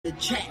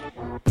chat.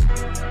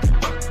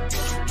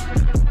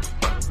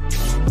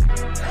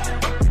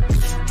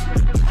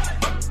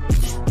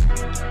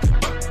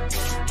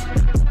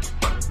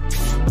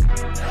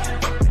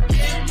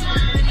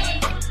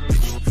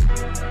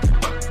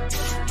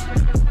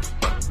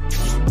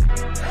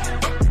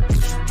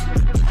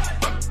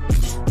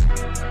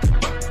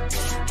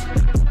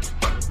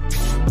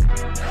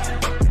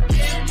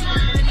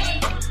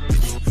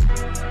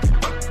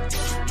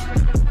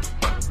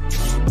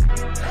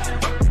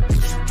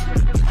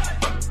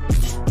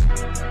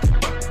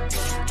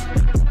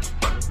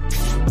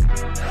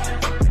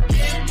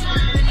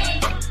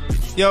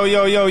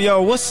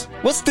 Yo, what's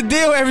the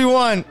deal,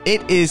 everyone?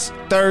 It is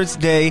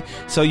Thursday,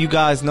 so you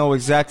guys know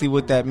exactly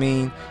what that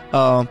means.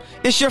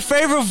 It's your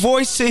favorite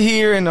voice to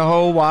hear in the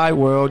whole wide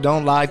world.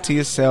 Don't lie to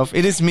yourself.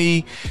 It is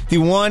me, the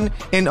one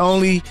and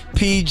only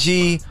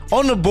PG,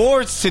 on the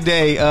boards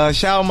today.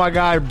 Shout out my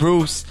guy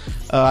Bruce.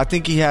 I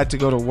think he had to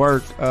go to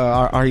work,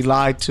 or he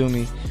lied to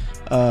me.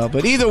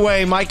 But either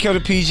way, Mike Hill,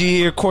 the PG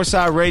here,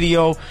 Courtside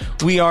Radio.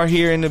 We are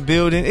here in the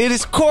building. It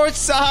is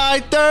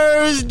Courtside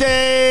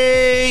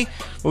Thursday.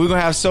 We're going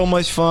to have so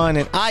much fun.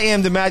 And I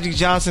am the Magic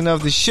Johnson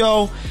of the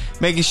show,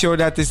 making sure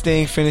that this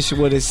thing finishes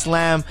with a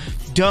slam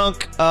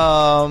dunk.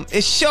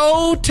 It's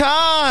show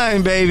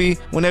time, baby.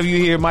 Whenever you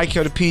hear Mike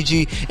Hill, the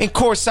PG, and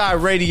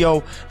Courtside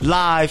Radio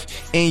live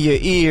in your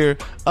ear.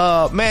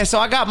 Man, so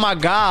I got my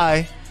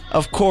guy,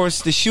 of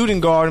course, the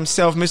shooting guard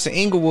himself, Mr.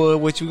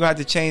 Inglewood, which we're going to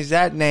have to change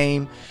that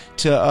name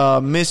to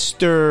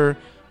Mr.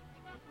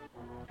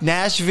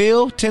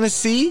 Nashville,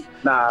 Tennessee.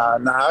 Nah,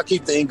 I'll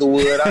keep the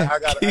Inglewood. I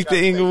got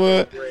the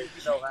Inglewood. You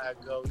know how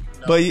it goes.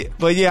 You know.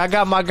 But yeah, I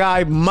got my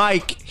guy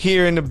Mike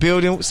here in the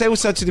building. Say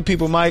what's up to the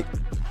people, Mike.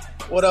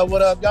 What up?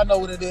 Y'all know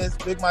what it is.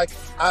 Big Mike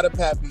out of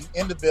Pappy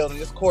in the building.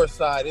 It's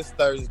Courtside. It's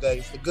Thursday.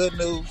 It's the good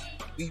news.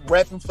 We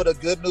repping for the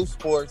good news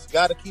sports.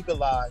 Got to keep it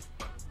live.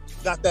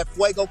 Got that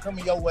fuego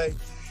coming your way.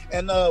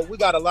 And we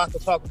got a lot to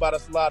talk about.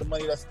 It's a lot of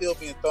money that's still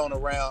being thrown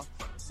around.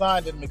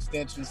 Signed in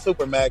extensions,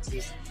 super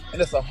maxes.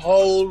 And it's a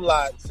whole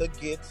lot to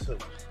get to.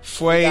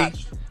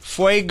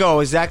 Fuego,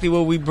 exactly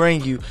what we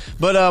bring you.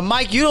 But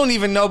Mike, you don't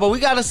even know, but we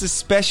got us a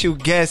special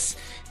guest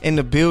in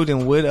the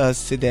building with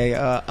us today.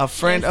 A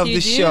friend of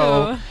the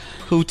show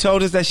who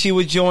told us that she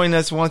would join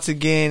us once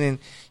again, and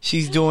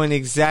she's doing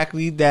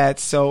exactly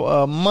that.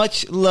 So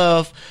much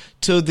love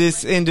to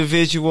this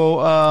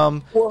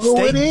individual.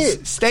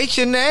 State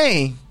your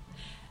name.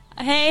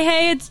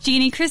 Hey, it's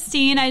Jeannie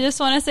Christine. I just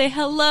want to say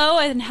hello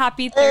and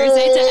happy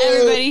Thursday to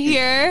everybody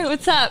here.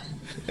 What's up?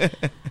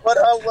 What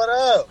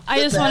up? I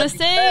just want to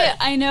say,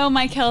 I know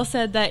Michael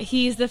said that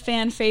he's the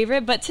fan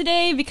favorite, but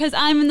today, because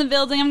I'm in the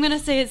building, I'm going to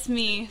say it's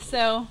me.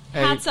 So,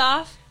 hats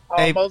off.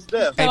 Almost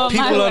deaf. Hey,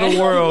 people of the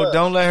world,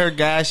 don't let her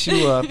gas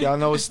you up. Y'all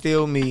know it's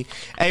still me.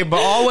 Hey,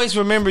 but always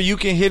remember, you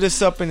can hit us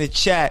up in the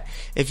chat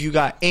if you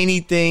got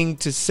anything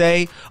to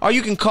say, or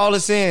you can call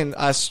us in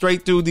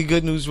straight through the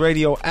Good News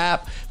Radio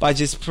app by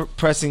just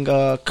pressing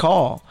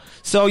call.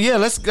 So yeah,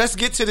 let's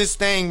get to this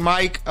thing,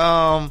 Mike,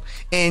 and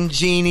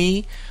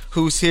Jeannie,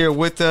 who's here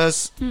with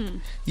us.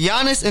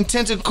 Giannis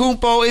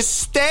Antetokounmpo is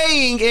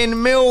staying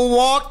in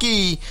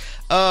Milwaukee.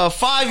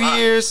 5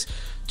 years.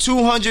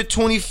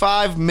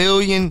 $225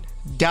 million.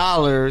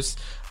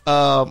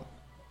 I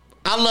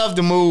love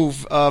the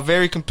move.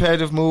 Very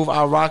competitive move.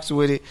 I rocks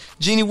with it.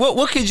 Jeannie,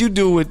 what could you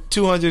do with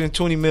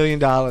 $220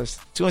 million?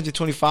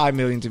 $225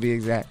 million to be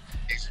exact.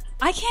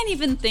 I can't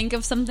even think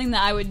of something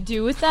that I would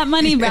do with that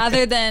money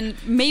rather than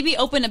maybe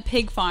open a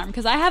pig farm,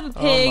 because I have a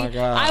pig. Oh my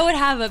God. I would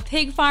have a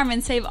pig farm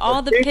and save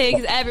all the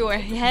pigs everywhere.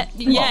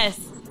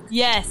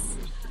 Yes.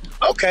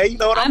 Okay, you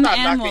know what? I'm not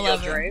knocking your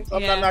lover. dreams.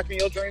 I'm not knocking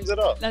your dreams at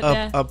all.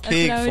 A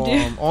pig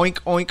farm. Oink,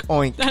 oink,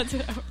 oink. That's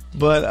what I would.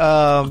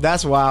 But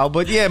that's wild.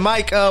 But yeah,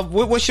 Mike,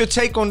 what's your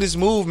take on this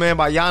move, man,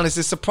 by Giannis?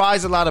 It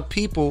surprised a lot of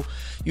people.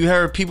 You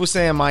heard people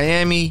saying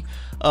Miami.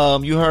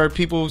 You heard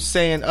people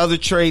saying other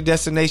trade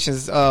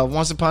destinations.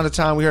 Once upon a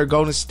time, we heard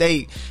Golden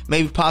State,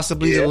 maybe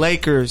possibly the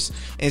Lakers,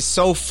 and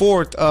so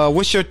forth.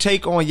 What's your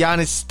take on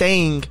Giannis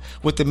staying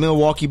with the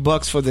Milwaukee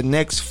Bucks for the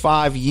next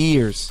 5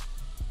 years?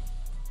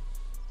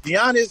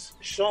 Giannis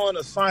showing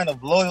a sign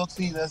of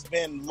loyalty that's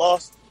been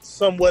lost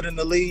somewhat in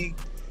the league,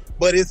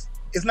 but it's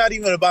not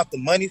even about the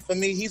money for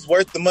me. He's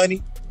worth the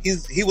money.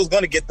 He was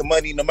going to get the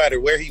money no matter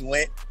where he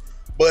went,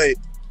 but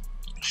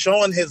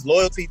showing his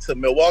loyalty to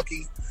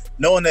Milwaukee,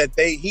 knowing that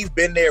he's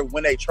been there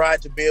when they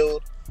tried to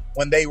build,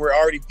 when they were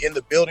already in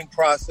the building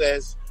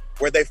process,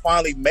 where they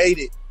finally made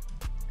it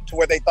to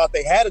where they thought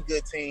they had a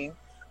good team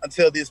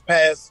until this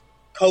past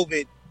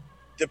COVID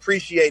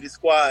depreciated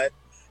squad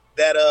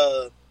that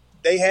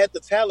they had the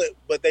talent,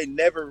 but they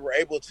never were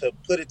able to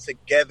put it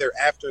together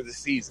after the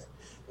season.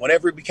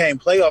 Whenever it became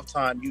playoff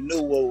time, you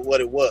knew what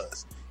it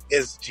was.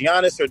 It's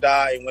Giannis or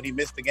die, and when he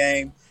missed the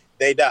game,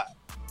 they died.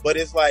 But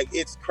it's like,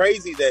 it's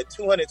crazy that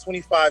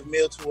 $225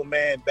 million to a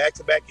man,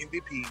 back-to-back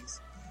MVPs,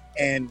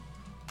 and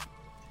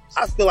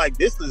I feel like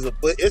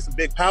it's a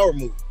big power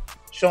move.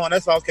 Showing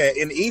that's okay.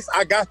 In the East,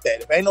 I got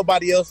that. If ain't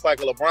nobody else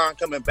like a LeBron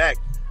coming back,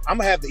 I'm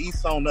going to have the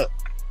East sewn up.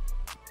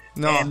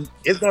 No. And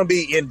it's going to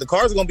be the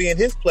cards are going to be in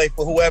his play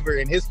for whoever,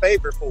 in his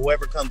favor for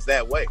whoever comes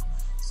that way.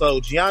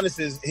 So Giannis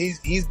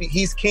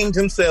he's kinged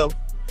himself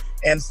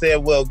and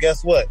said, well,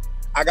 guess what?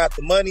 I got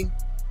the money.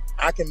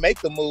 I can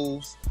make the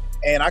moves,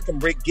 and I can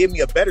give me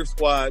a better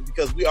squad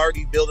because we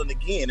already building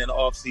again in the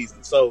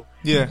offseason. So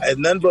yeah,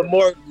 nothing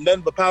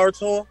but power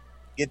to him.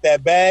 Get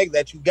that bag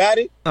that you got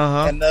it,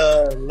 and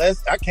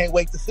I can't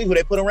wait to see who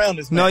they put around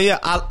this man. No, yeah,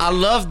 I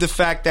love the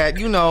fact that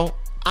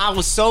I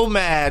was so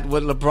mad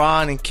with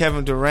LeBron and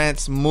Kevin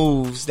Durant's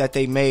moves that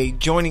they made,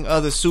 joining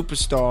other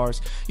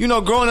superstars.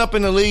 Growing up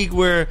in a league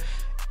where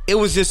it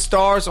was just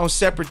stars on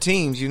separate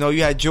teams. You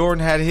had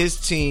Jordan had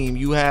his team.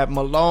 You had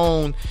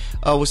Malone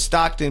with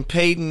Stockton,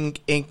 Payton,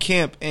 and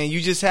Kemp. And you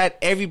just had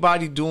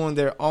everybody doing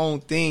their own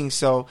thing.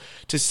 So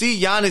to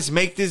see Giannis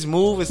make this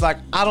move, it's like,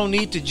 I don't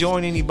need to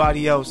join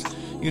anybody else.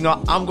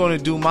 I'm going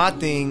to do my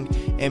thing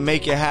and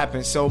make it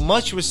happen. So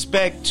much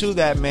respect to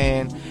that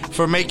man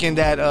for making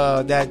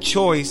that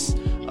choice.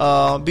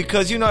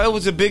 Because, it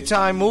was a big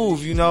time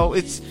move.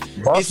 It's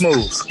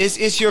moves.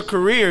 It's your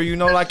career,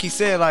 like he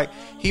said, like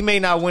he may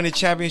not win a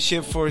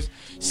championship for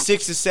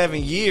 6 or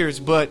 7 years,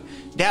 but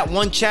that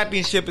one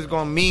championship is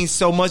going to mean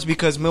so much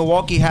because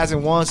Milwaukee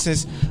hasn't won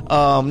since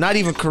not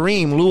even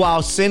Kareem. Lou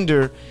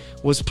Alcindor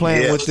was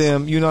playing with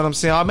them. You know what I'm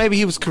saying? Or maybe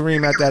he was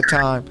Kareem at that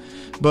time.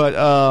 But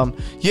I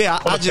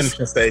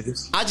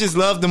just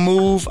love the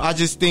move. I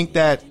just think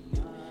that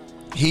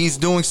he's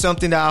doing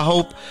something that I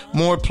hope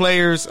more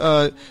players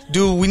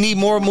do. We need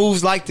more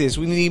moves like this.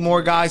 We need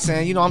more guys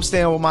saying, I'm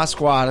staying with my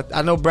squad.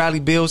 I know Bradley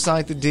Beal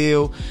signed the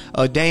deal.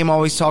 Dame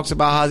always talks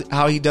about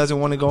how he doesn't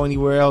want to go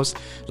anywhere else.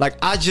 Like,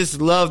 I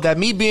just love that.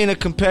 Me being a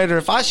competitor,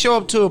 if I show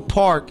up to a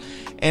park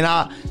and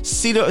I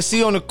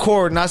see on the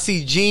court and I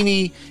see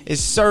Jeannie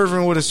is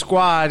serving with a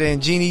squad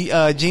and Jeannie,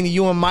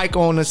 you and Mike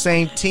on the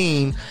same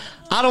team,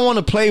 I don't want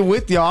to play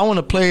with y'all. I want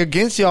to play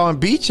against y'all and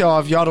beat y'all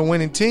if y'all the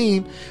winning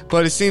team.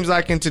 But it seems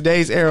like in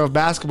today's era of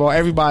basketball,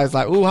 everybody's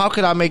like, ooh, how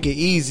could I make it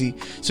easy?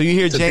 So you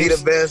hear James. To be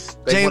the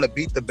best, they want to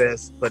beat the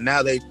best. But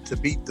now to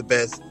beat the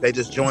best, they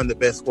just join the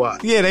best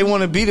squad. Yeah, they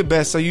want to be the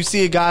best. So you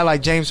see a guy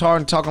like James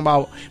Harden talking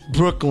about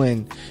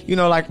Brooklyn.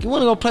 Like, you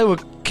want to go play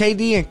with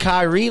KD and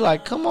Kyrie?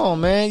 Like, come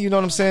on, man. You know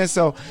what I'm saying?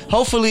 So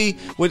hopefully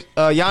with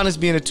Giannis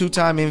being a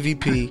 2-time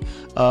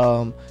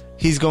MVP,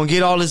 he's going to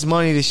get all this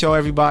money to show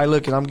everybody,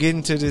 look, I'm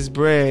getting to this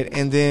bread.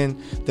 And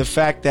then the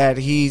fact that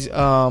he's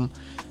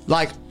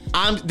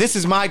this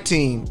is my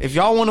team. If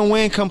y'all want to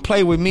win, come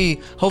play with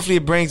me. Hopefully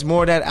it brings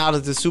more of that out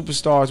of the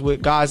superstars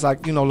with guys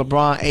like,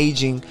 LeBron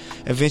aging,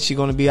 eventually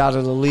going to be out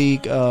of the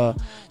league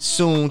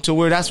soon, to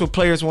where that's what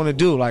players want to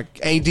do. Like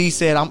AD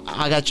said,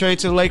 I got traded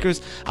to the Lakers.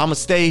 I'm going to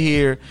stay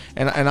here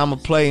and I'm going to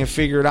play and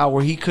figure it out,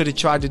 where he could have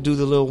tried to do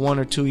the little 1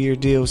 or 2 year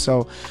deal.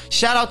 So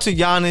shout out to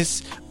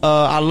Giannis.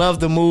 I love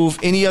the move.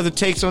 Any other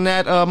takes on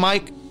that,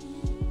 Mike?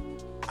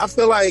 I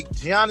feel like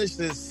Giannis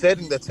is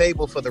setting the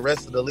table for the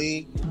rest of the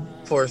league,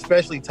 for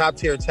especially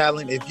top-tier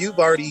talent. If you've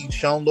already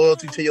shown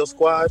loyalty to your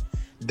squad,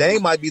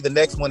 Dame might be the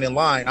next one in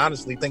line.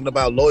 Honestly, thinking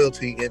about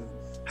loyalty and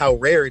how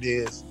rare it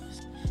is,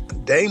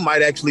 Dame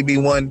might actually be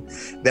one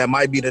that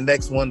might be the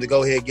next one to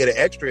go ahead and get an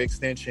extra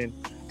extension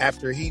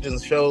after he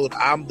just showed,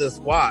 I'm the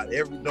squad.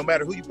 No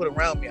matter who you put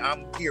around me,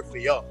 I'm here for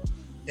y'all.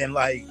 And,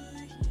 like,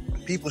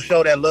 people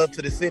show that love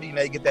to the city and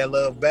they get that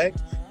love back.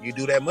 You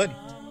do that money.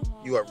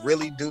 You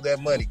really do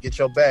that money. Get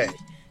your bag.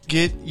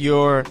 Get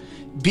your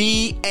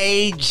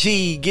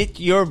B-A-G. Get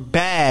your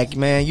bag,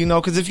 man.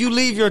 Because if you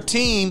leave your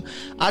team,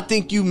 I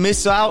think you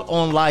miss out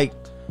on like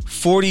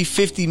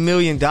 $40-50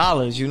 million.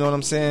 You know what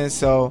I'm saying?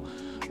 So,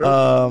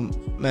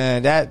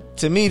 man, that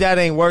to me, that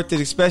ain't worth it,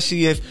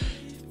 especially if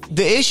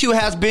the issue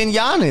has been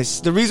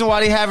Giannis. The reason why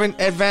they haven't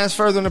advanced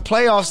further in the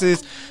playoffs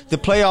is the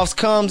playoffs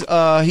comes.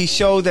 He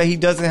showed that he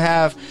doesn't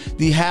have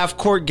the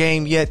half-court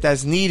game yet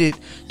that's needed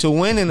to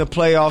win in the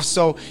playoffs.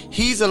 So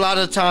he's a lot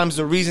of times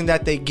the reason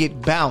that they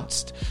get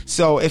bounced.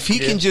 So if he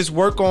can just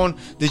work on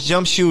the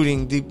jump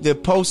shooting, the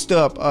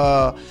post-up,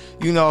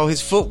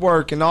 his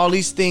footwork and all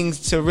these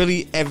things to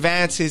really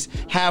advance his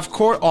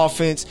half-court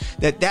offense,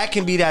 that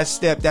can be that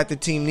step that the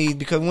team needs.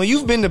 Because when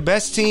you've been the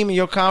best team in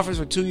your conference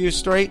for 2 years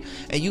straight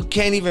and you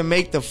can't even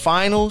make the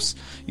finals,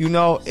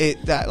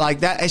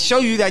 it show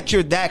you that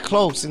you're that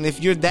close. And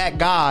if you're that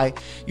guy,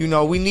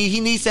 he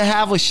needs to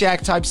have a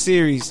Shaq type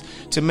series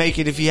to make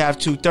it. If you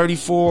have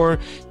 34,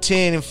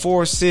 10, and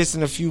 4 assists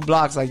and a few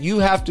blocks, like, you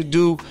have to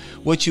do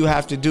what you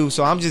have to do.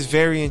 So I'm just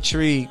very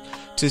intrigued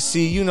to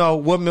see,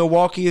 what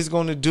Milwaukee is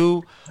going to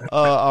do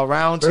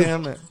around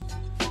him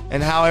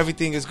and how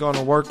everything is going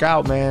to work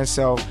out, man.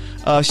 So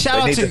shout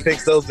out to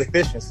fix those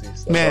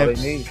deficiencies. That's man, all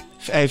they need.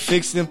 Hey,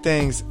 fix them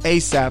things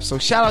ASAP. So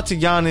shout out to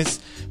Giannis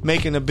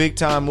making a big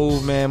time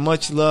move, man.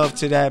 Much love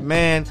to that,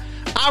 man.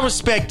 I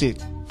respect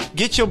it.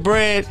 Get your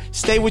bread.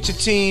 Stay with your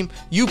team.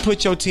 You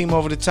put your team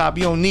over the top.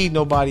 You don't need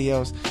nobody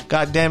else.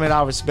 God damn it,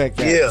 I respect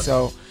that. Yeah.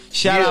 So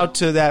shout out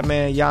to that,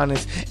 man,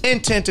 Giannis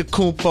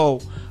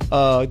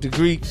Antetokounmpo, the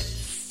Greek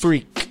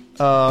freak.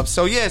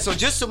 So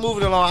just to move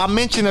it along, I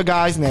mentioned a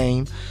guy's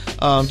name,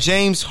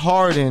 James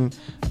Harden.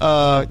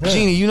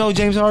 Jeannie, you know who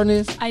James Harden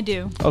is? I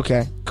do.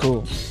 Okay,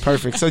 cool.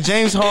 Perfect. So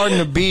James Harden,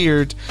 the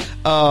beard.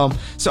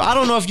 So I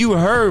don't know if you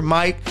heard,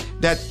 Mike,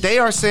 that they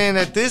are saying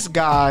that this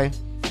guy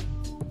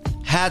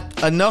had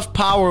enough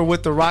power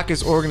with the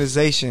Rockets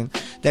organization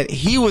that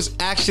he was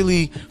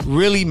actually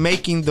really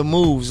making the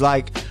moves.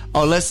 Like,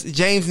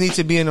 James needs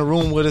to be in the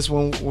room with us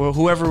when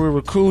whoever we're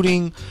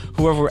recruiting,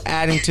 whoever we're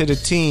adding to the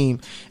team.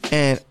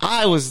 And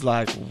I was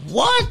like,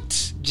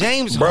 what?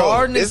 James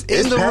Harden is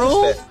in the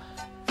room?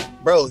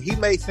 Bro, he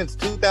made since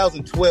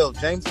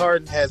 2012. James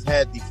Harden has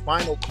had the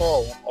final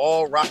call on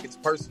all Rockets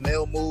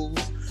personnel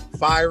moves,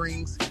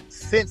 firings,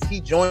 since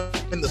he joined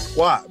the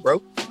squad, bro.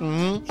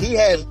 Mm-hmm. He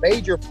had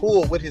major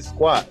pull with his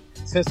squad.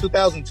 Since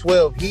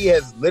 2012, he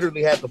has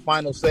literally had the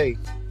final say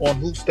on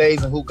who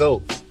stays and who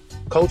goes.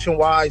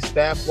 Coaching-wise,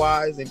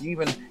 staff-wise, and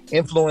even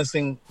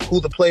influencing who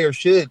the players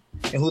should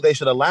and who they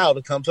should allow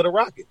to come to the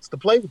Rockets to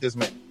play with this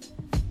man.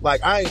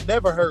 Like, I ain't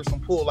never heard some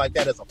pull like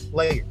that as a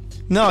player.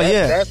 No,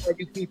 that's why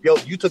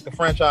you took the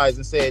franchise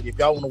and said, if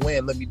y'all want to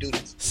win, let me do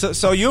this.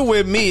 So you're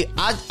with me.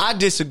 I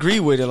disagree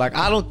with it. Like,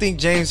 I don't think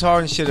James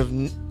Harden should have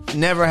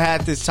never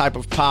had this type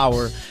of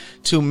power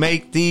to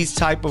make these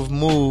type of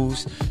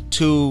moves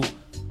to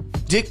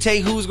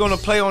dictate who's going to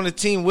play on the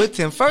team with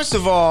him. First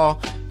of all,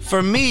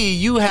 for me,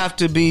 you have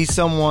to be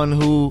someone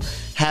who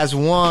has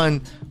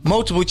won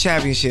multiple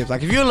championships.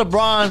 Like, if you're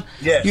LeBron,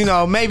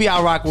 yes, maybe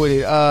I'll rock with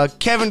it.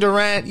 Kevin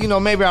Durant,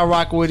 maybe I'll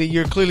rock with it.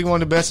 You're clearly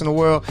one of the best in the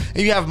world, and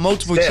you have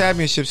multiple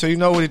championships, so you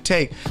know what it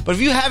takes. But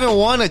if you haven't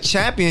won a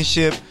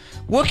championship,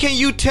 what can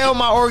you tell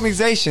my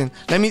organization?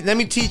 Let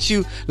me teach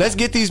you. Let's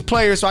get these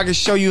players so I can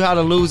show you how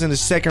to lose in the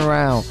second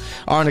round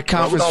or in the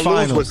conference finals. We're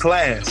going to lose with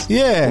class.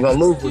 Yeah. We're going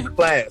to lose with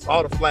class.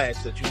 All the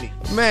flags that you need.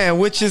 Man,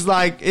 which is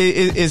like,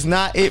 is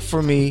not it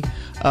for me.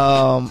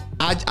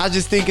 I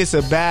just think it's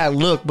a bad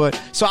look. But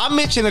so I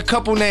mentioned a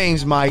couple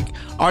names, Mike.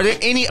 Are there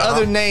any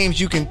other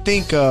names you can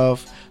think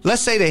of?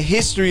 Let's say the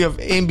history of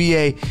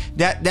NBA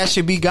that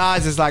should be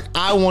guys that's like,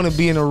 I want to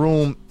be in a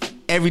room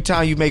every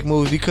time you make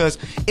moves, because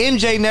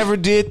MJ never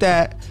did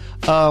that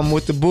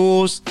with the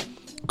Bulls.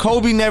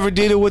 Kobe never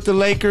did it with the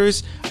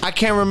Lakers. I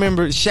can't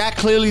remember. Shaq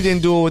clearly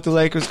didn't do it with the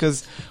Lakers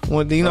because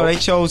when they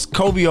chose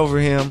Kobe over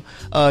him.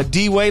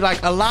 D-Wade,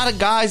 like, a lot of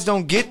guys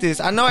don't get this.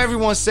 I know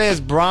everyone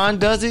says Bron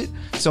does it,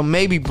 so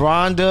maybe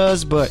Bron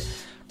does, but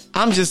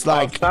I'm just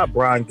like, stop.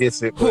 Bron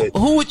gets it. But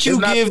who would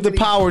you give the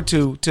power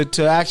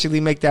to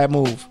actually make that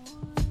move?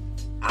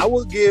 I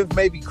would give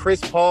maybe Chris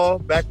Paul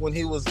back when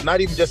he was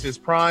not even just his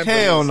prime.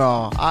 Hell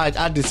no.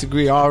 I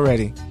disagree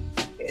already.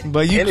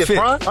 But you in his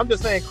prime, I'm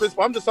just saying Chris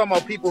Paul. I'm just talking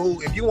about people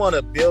who, if you want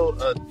to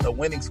build a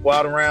winning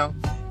squad around,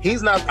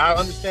 he's not. I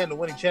understand the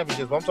winning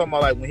championships, but I'm talking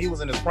about like when he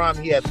was in his prime,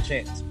 he had the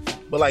chance.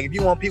 But like if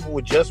you want people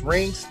with just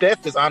rings,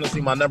 Steph is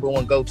honestly my number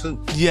one go-to.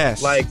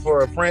 Yes. Like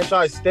for a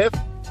franchise, Steph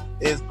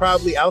is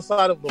probably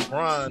outside of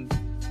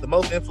LeBron the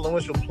most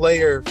influential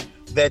player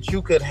that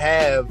you could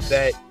have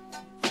that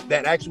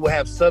actually will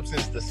have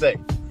substance to say.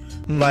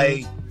 Mm-hmm.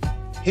 Like,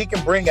 he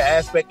can bring an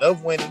aspect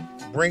of winning,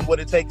 bring what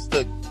it takes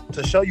to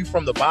show you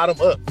from the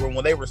bottom up.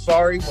 When they were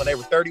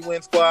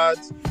 30-win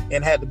squads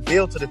and had to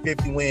build to the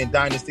 50-win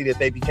dynasty that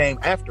they became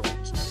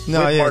afterwards.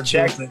 Mark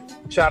Jackson,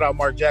 shout out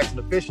Mark Jackson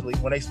officially,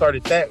 when they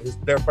started that, it was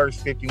their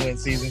first 50-win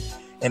season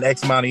in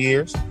X amount of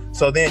years.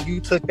 So then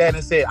you took that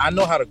and said, I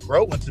know how to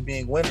grow into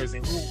being winners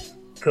and who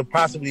could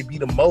possibly be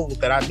the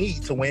mold that I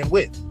need to win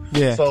with.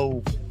 Yeah.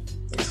 So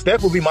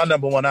Steph will be my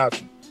number one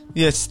option.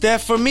 Yeah,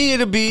 Steph, for me,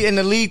 it'll be in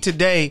the league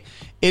today,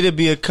 it'll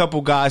be a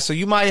couple guys. So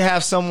you might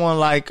have someone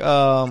like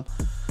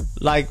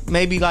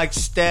maybe like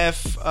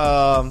Steph,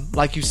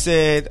 like you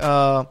said,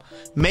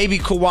 maybe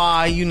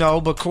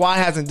Kawhi, but Kawhi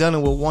hasn't done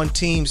it with one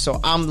team, so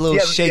I'm a little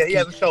shaky. He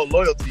hasn't shown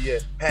loyalty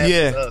yet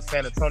past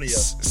San Antonio.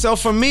 So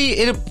for me,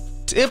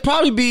 it'll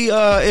probably be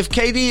if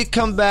KD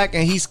comes back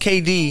and he's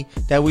KD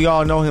that we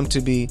all know him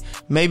to be,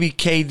 maybe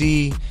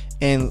KD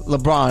and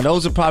LeBron.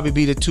 Those would probably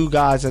be the two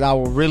guys that I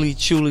will really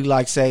truly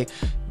like say,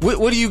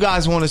 what do you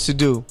guys want us to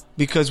do?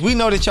 Because we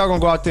know that y'all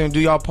gonna go out there and do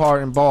y'all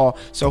part and ball.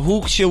 So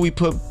who should we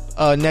put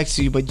next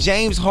to you? But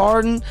James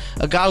Harden,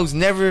 a guy who's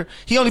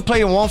he only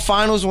played in one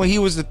finals when he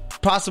was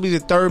possibly the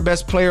third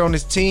best player on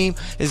his team.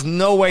 There's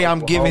no way I'm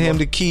giving him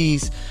the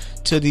keys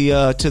to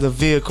the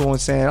vehicle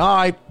and saying, all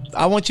right,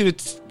 I want you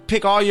to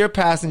pick all your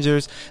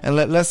passengers and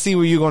let's see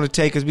where you're going to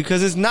take us,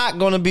 because it's not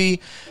going to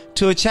be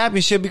to a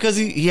championship because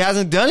he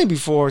hasn't done it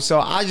before. So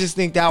I just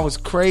think that was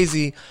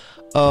crazy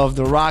of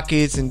the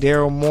Rockets and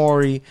Daryl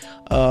Morey,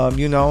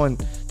 and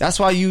that's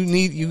why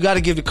you got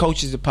to give the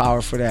coaches the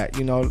power for that.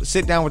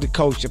 Sit down with the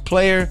coach, the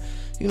player.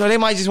 They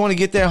might just want to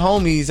get their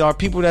homies or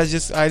people that's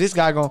just, this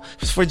guy going.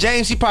 For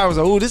James, he probably was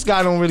like, this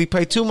guy don't really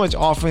play too much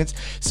offense.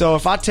 So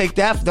if I take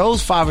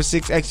those 5 or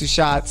 6 extra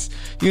shots,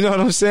 you know what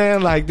I'm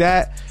saying, like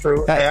that.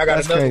 True. Hey, I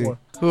got another one.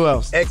 Who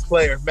else?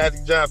 Ex-player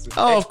Magic Johnson.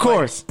 Oh, of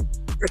course.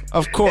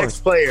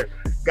 Ex-player.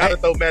 Got to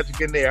throw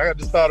Magic in there. I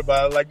just thought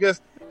about it. Like,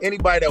 just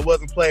anybody that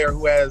wasn't a player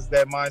who has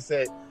that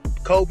mindset.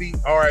 Kobe,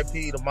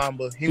 R.I.P. to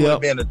Mamba. He would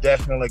have been a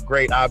definitely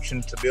great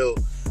option to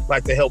build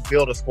like to help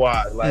build a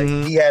squad. Like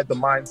he had the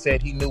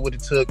mindset, he knew what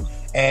it took,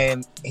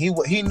 and he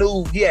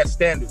knew he had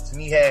standards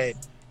and he had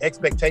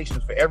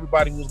expectations for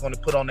everybody who was going to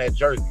put on that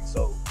jersey.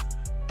 So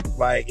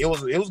like it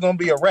was going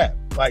to be a wrap.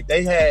 Like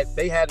they had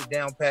it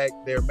down pat.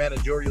 Their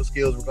managerial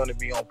skills were going to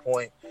be on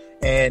point,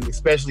 and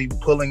especially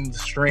pulling the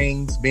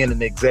strings, being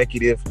an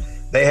executive,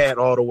 they had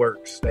all the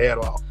works. They had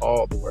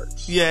all the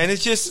works. Yeah, and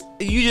it's just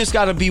you just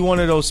got to be one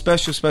of those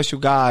special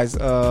guys.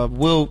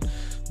 Wilt,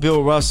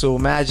 Bill Russell,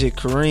 Magic,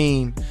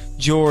 Kareem,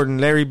 Jordan,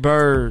 Larry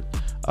Bird.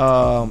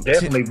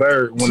 Definitely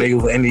Bird when they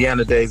were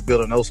Indiana days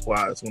building those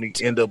squads when he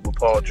ended up with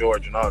Paul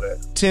George and all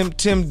that.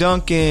 Tim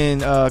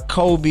Duncan,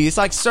 Kobe. It's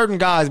like certain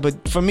guys,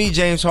 but for me,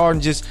 James Harden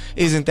just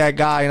isn't that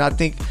guy, and I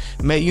think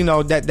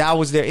that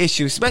was their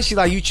issue. Especially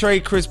like you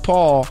trade Chris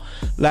Paul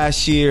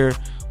last year,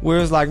 where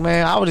it's like,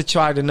 man, I would have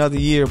tried another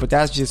year, but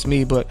that's just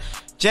me. But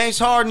James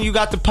Harden, you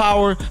got the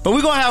power, but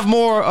we're gonna have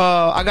more.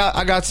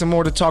 I got some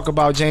more to talk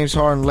about James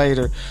Harden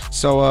later,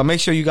 so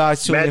make sure you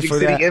guys tune in for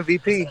that. Magic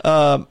City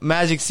MVP,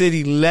 Magic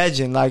City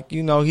legend. Like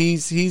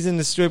he's in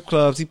the strip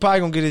clubs. He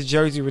probably gonna get his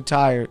jersey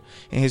retired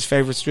in his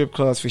favorite strip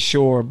clubs for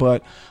sure.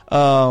 But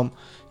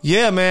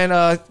yeah, man.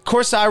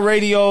 Courtside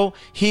Radio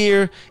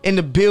here in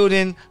the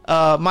building.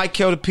 Mike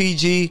Kell the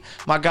PG,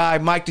 my guy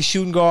Mike the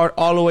shooting guard,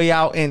 all the way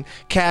out in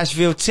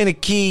Cashville,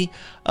 Tennessee,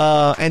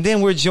 and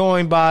then we're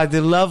joined by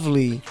the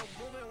lovely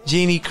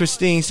Jeannie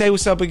Christine. Say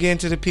what's up again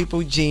to the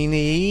people,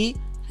 Jeannie.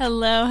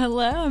 Hello.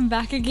 I'm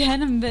back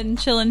again. I've been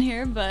chilling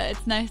here, but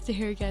it's nice to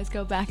hear you guys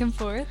go back and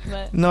forth.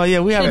 But no, yeah,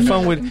 we having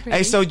fun with.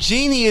 Hey, so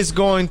Jeannie is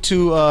going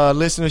to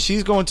listeners.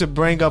 She's going to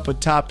bring up a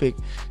topic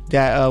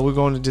that we're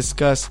going to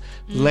discuss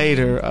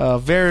later.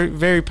 Very,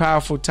 very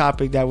powerful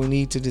topic that we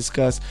need to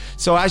discuss.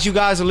 So as you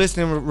guys are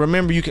listening,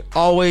 remember you can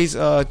always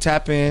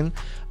tap in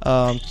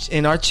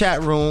our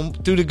chat room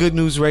through the Good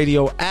News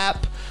Radio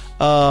app.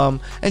 And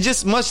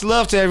just much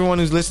love to everyone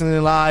who's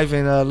listening live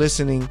and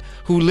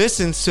who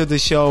listens to the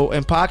show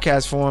in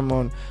podcast form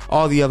on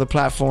all the other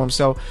platforms.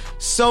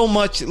 So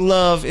much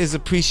love is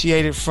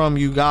appreciated from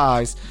you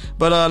guys.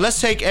 But let's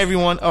take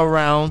everyone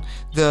around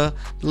the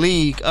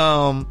league.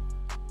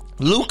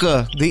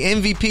 Luka, the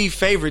MVP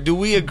favorite. Do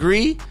we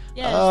agree?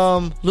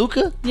 Yes.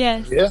 Luka?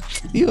 Yes. Yeah.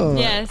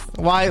 Yes.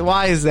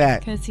 Why is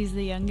that? Because he's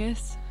the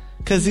youngest.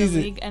 Because he's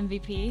the league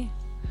MVP.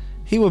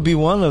 He would be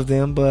one of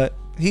them, but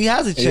he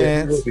has a chance.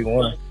 Yeah, he would be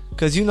one.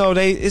 Because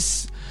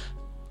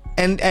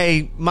and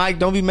hey, Mike,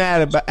 don't be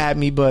mad at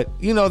me, but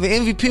the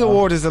MVP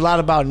award is a lot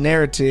about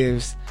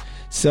narratives.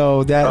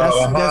 So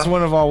that's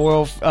one of our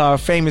world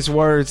famous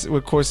words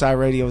with Courtside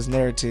Radio is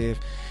narrative.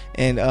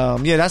 And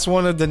that's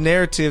one of the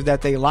narrative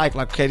that they like.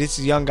 Like, okay, this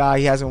is a young guy,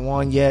 he hasn't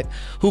won yet.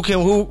 Who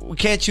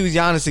can't choose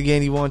Giannis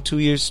again? He won 2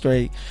 years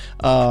straight.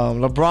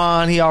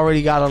 LeBron, he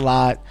already got a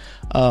lot.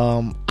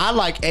 I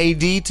like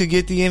AD to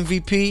get the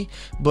MVP,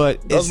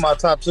 but those are my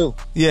top two.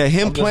 Yeah,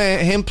 him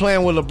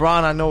playing with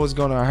LeBron, I know is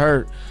gonna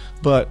hurt.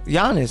 But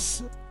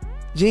Giannis,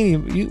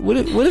 Jeannie, what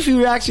if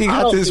you actually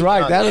got this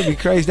right? That'd be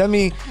crazy. That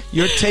means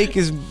your take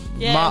is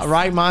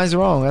right, mine's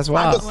wrong. That's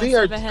wild. I can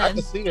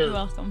see her. You're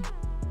welcome.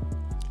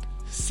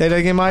 Say that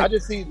again, Mike.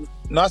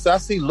 I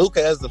see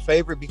Luka as the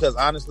favorite because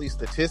honestly,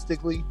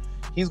 statistically,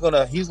 he's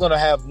gonna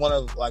have one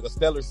of like a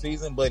stellar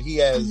season, but he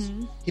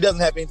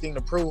doesn't have anything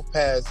to prove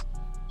past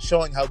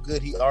showing how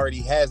good he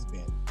already has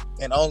been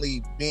and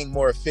only being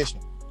more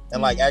efficient and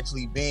like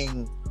actually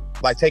being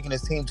like taking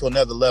his team to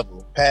another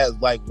level past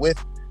like with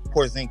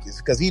Porzingis,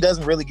 because he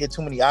doesn't really get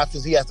too many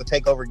options. He has to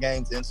take over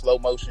games in slow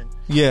motion.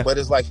 Yeah, but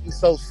it's like he's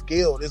so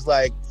skilled. It's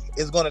like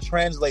it's going to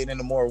translate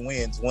into more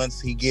wins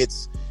once he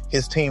gets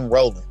his team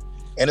rolling.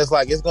 And it's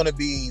like it's going to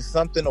be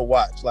something to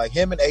watch. Like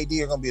him and AD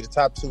are going to be the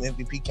top two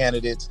MVP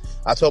candidates.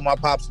 I told my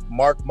pops,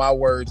 mark my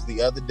words,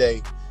 the other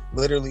day,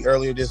 literally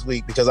earlier this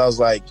week, because I was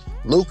like,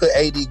 Luka,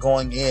 AD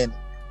going in.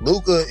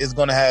 Luka is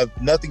going to have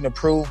nothing to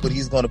prove, but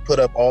he's going to put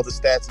up all the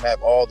stats and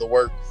have all the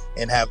work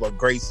and have a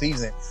great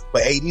season.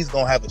 But AD's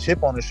going to have a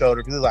chip on his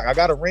shoulder because he's like, I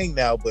got a ring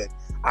now, but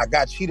I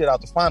got cheated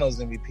out the Finals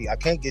MVP. I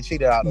can't get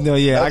cheated out of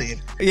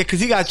because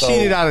he got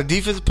cheated out of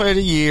Defensive Player of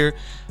the Year.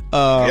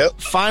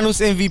 Finals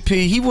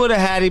MVP. He would have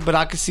had it, but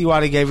I could see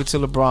why they gave it to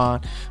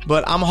LeBron.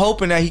 But I'm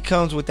hoping that he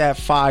comes with that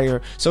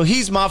fire. So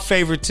he's my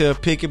favorite to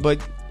pick it.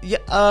 But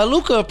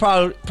Luka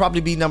will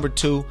probably be number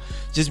two,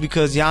 just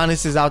because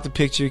Giannis is out the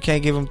picture. You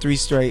can't give him 3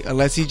 straight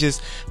unless he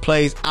just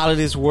plays out of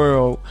this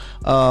world.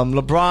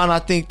 LeBron, I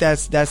think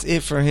that's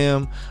it for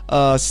him.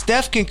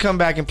 Steph can come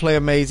back and play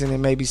amazing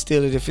and maybe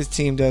steal it if his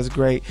team does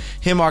great.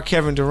 Him or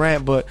Kevin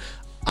Durant, but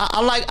I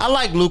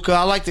like Luka.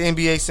 I like the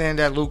NBA saying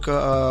that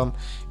Luka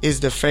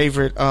is the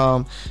favorite.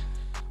 But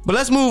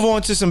let's move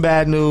on to some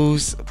bad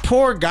news.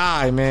 Poor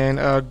guy,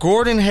 man.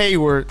 Gordon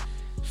Hayward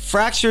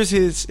fractures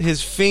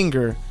his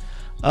finger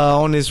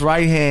on his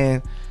right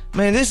hand.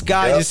 Man, this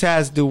guy just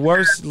has the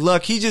worst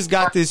luck. He just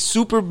got this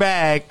super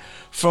bag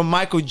from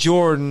Michael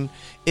Jordan.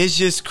 It's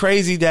just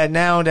crazy that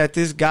now that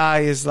this guy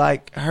is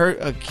like hurt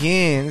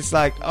again. It's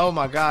like, oh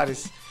my God,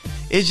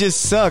 it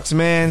just sucks,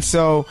 man.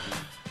 So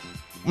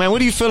man, what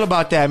do you feel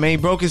about that, man? He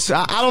broke his.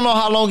 I don't know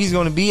how long he's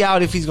going to be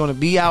out, if he's going to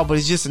be out, but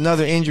it's just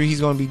another injury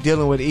he's going to be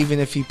dealing with, even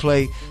if he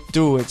play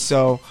through it.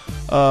 So,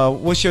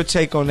 what's your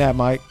take on that,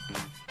 Mike?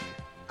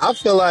 I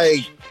feel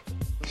like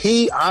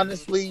he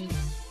honestly,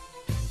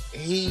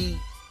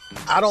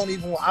 I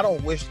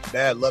don't wish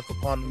bad luck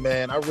upon the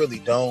man. I really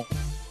don't.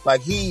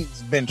 Like,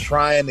 he's been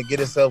trying to get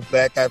himself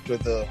back after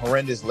the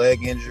horrendous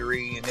leg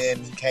injury, and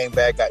then he came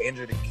back, got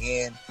injured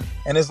again.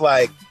 And it's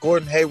like,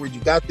 Gordon Hayward,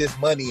 you got this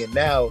money, and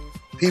now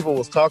people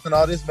was talking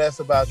all this mess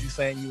about you,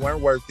 saying you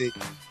weren't worth it,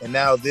 and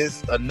now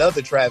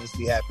another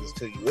travesty happens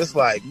to you. It's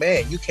like,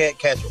 man, you can't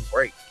catch a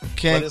break.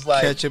 Can't but it's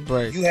like, catch a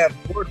break. You have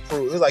more to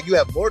prove. It's like you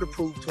have more to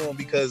prove to them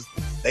because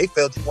they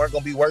felt you weren't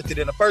going to be worth it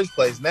in the first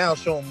place. Now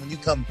show them when you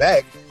come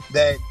back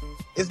that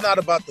it's not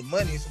about the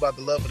money. It's about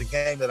the love of the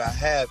game that I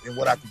have and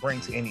what I can bring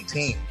to any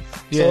team.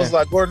 Yeah. So it's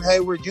like, Gordon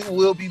Hayward, you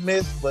will be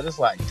missed, but it's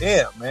like,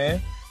 damn,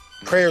 man.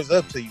 Prayers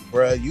up to you,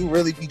 bro. You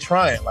really be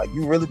trying. Like,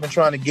 you really been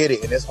trying to get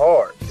it, and it's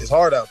hard. It's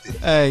hard out there.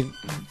 Hey,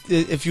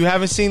 if you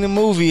haven't seen the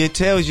movie, it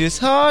tells you it's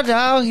hard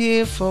out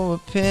here for a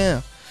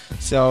pimp.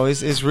 So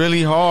it's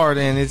really hard,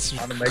 and it's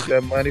trying to make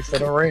that money for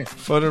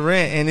the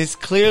rent. And it's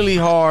clearly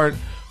hard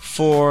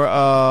for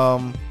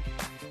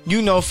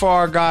for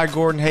our guy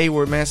Gordon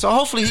Hayward, man. So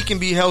hopefully he can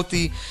be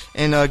healthy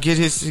and get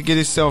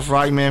himself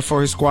right, man,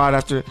 for his squad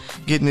after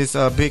getting this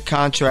big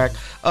contract.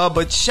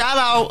 But shout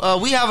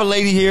out, we have a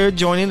lady here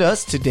joining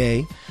us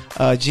today,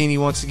 Jeannie,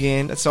 once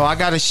again. So I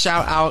got to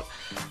shout out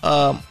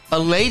a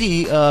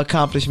lady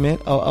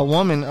accomplishment, a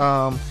woman,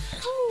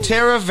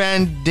 Tara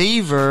Van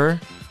Dever.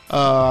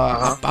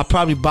 I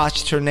probably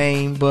botched her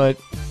name, but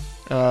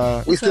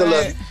we still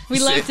love you. We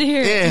love to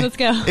hear it. Let's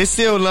go. It's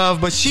still love,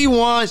 but she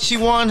won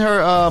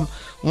her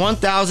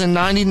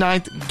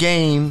 1099th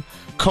game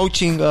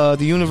coaching the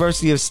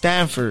University of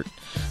Stanford.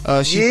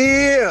 She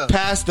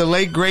passed the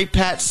late great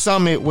Pat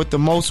Summitt with the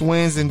most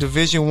wins in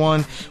Division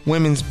I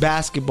women's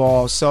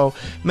basketball. So,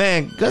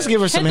 man, let's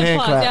give her some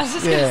hand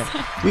claps. Yeah,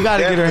 we got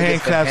to get her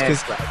hand claps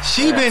because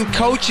she's been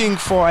coaching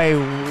for a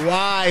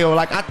while.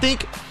 Like, I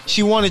think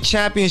she won a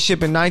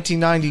championship in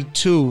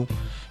 1992,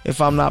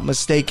 if I'm not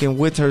mistaken,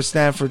 with her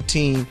Stanford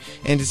team.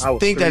 And to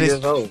think that it's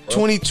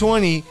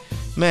 2020,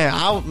 man,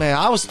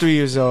 I was 3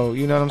 years old.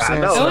 You know what I'm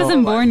saying? I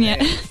wasn't born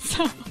yet.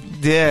 So.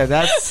 Yeah,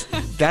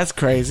 that's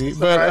crazy.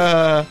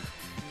 But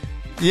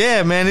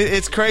yeah, man,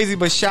 it's crazy.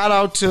 But shout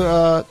out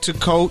to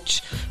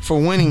Coach for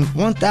winning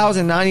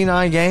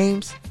 1,099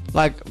 games.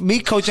 Like, me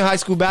coaching high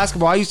school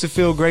basketball, I used to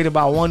feel great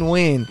about one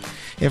win.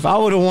 If I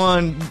would have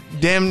won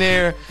damn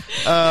near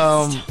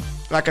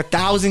like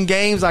 1,000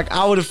 games, like,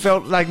 I would have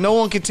felt like no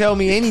one could tell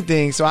me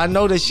anything. So I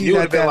know that she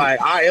would have been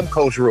like, I am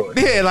Coach Roy.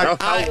 Yeah,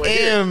 like, I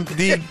am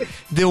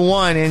the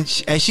one. And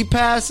she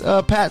passed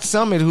Pat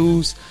Summitt,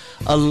 who's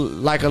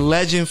like a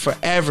legend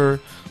forever,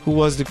 who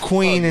was the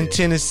queen in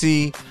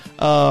Tennessee.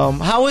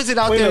 How is it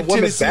out there in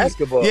Tennessee?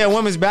 Basketball. Yeah,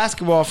 women's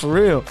basketball, for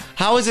real.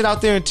 How is it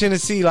out there in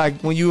Tennessee?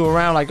 Like, when you were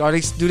around, like,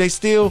 do they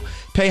still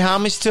pay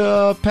homage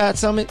to Pat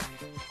Summitt?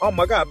 Oh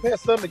my God, Pat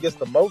Summitt gets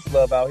the most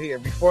love out here.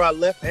 Before I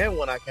left and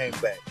when I came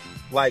back,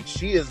 like,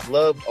 she is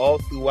loved all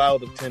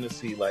throughout of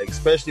Tennessee. Like,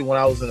 especially when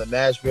I was in the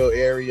Nashville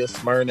area,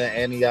 Smyrna,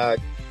 Antioch,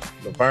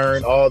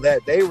 Laverne, all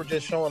that. They were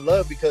just showing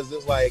love because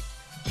it's like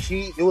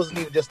it wasn't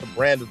even just a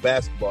brand of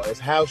basketball. It's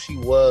how she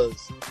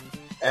was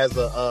as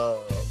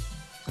a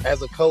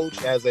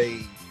coach, as a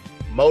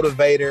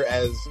motivator,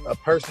 as a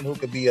person who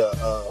could be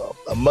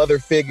a mother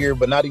figure,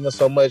 but not even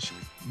so much,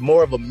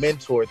 more of a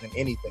mentor than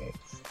anything.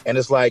 And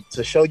it's like,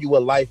 to show you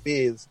what life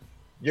is,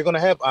 you're going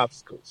to have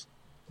obstacles.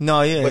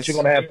 No, yeah. But you're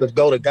going to have to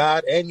go to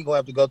God, and you're going to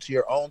have to go to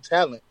your own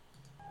talent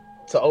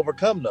to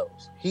overcome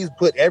those. He's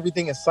put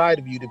everything inside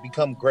of you to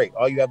become great.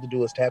 All you have to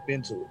do is tap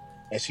into it.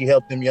 And she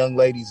helped them young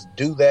ladies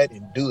do that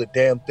and do the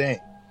damn thing.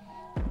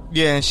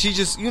 Yeah, and she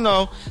just,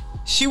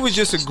 she was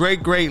just a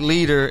great, great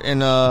leader.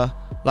 And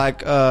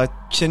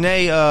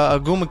Chiney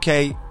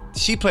Agumake,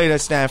 she played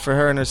at Stanford,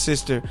 her and her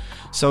sister.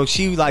 So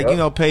she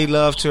paid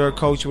love to her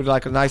coach with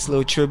like a nice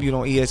little tribute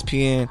on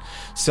ESPN.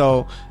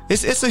 So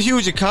it's a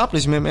huge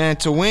accomplishment, man,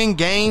 to win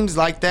games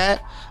like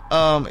that.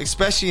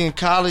 Especially in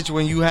college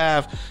when you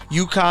have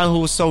UConn, who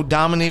was so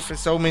dominant for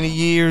so many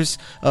years.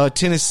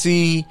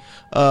 Tennessee,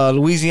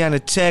 Louisiana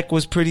Tech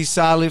was pretty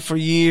solid for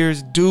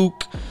years.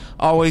 Duke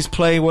always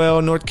played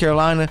well. North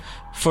Carolina.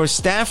 For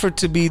Stanford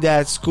to be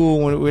that school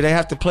where they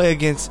have to play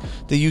against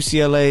the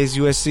UCLAs,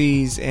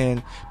 USCs,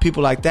 and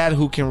people like that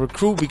who can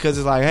recruit, because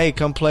it's like, hey,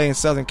 come play in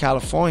Southern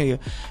California.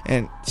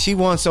 And she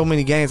won so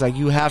many games. Like,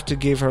 you have to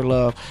give her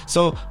love.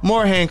 So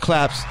more hand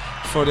claps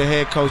for the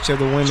head coach of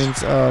the women's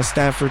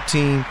Stanford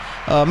team.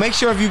 Make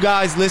sure if you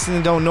guys listen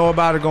and don't know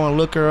about her, go and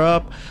look her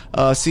up.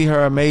 See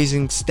her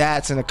amazing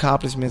stats and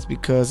accomplishments,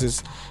 because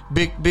it's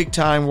big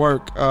time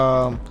work.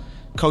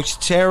 Coach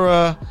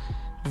Tara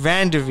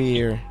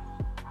Vanderveer.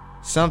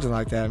 Something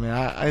like that,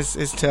 man.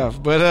 It's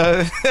tough,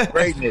 but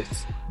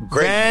greatness.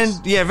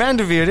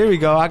 Vanderveer. There we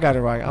go. I got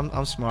it right.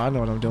 I'm smart. I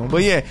know what I'm doing.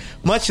 But yeah,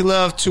 much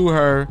love to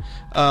her.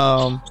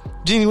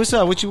 Jeannie, what's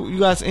up? What you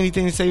guys?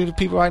 Anything to say to the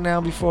people right now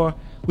before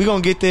we're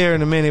going to get there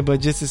in a minute, but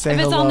just to say if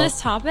it's hello. on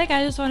this topic,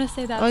 I just want to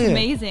say that's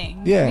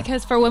amazing. Yeah.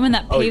 Because for women,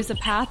 that paves a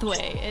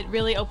pathway. It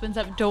really opens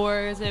up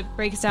doors. It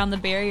breaks down the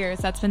barriers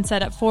that's been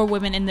set up for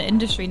women in the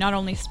industry, not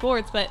only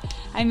sports, but,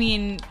 I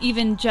mean,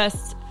 even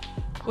just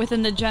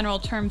within the general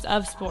terms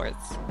of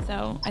sports.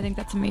 So I think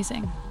that's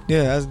amazing.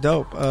 Yeah, that's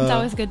dope. It's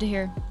always good to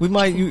hear. We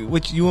might, you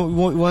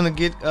want to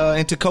get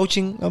into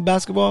coaching of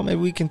basketball? Maybe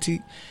we can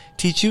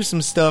teach you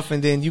some stuff,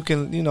 and then you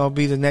can,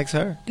 be the next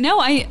her. No,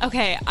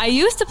 I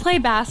used to play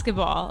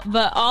basketball,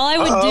 but all I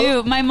would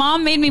do, my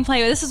mom made me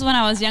play. This is when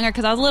I was younger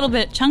because I was a little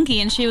bit chunky,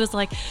 and she was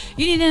like,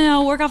 "You need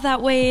to work off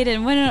that weight."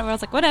 And whatever. I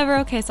was like, "Whatever,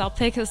 okay." So I'll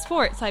pick a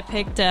sport. So I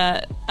picked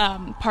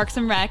Parks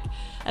and Rec,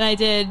 and I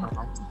did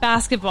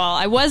basketball.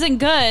 I wasn't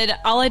good.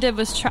 All I did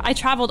was I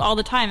traveled all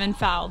the time and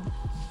fouled.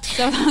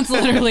 So that's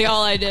literally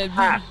all I did.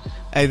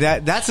 Hey,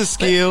 that's a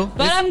skill.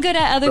 But I'm good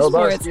at other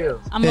sports.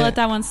 I'm gonna let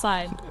that one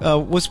slide.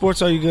 What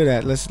sports are you good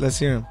at? Let's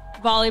hear them.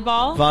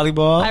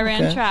 Volleyball. I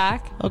ran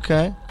track.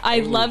 Okay. I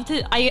loved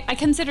it. I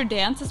consider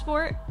dance a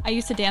sport. I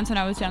used to dance when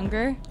I was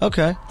younger.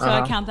 Okay. So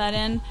I count that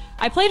in.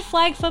 I played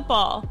flag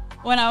football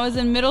when I was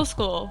in middle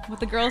school with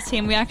the girls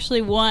team. We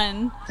actually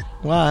won.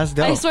 Wow, that's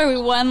dope. I swear we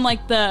won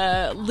like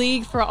the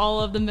league for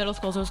all of the middle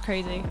schools. It was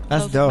crazy.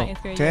 That's dope.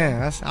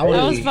 Damn, that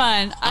was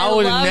fun. I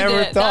would have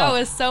never thought. That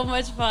was so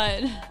much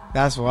fun.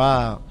 That's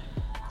wild.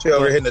 She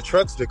over hitting the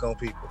truck stick on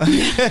people.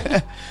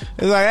 It's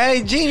like,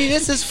 hey, Jeannie,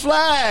 this is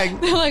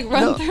flag. They're like,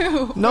 run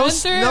through. No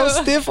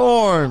stiff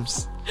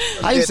arms.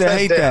 I used to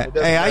hate that.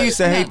 Hey, I used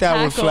to hate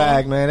that with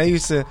flag, man. They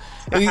used to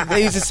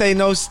say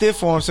no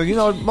stiff arms.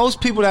 So most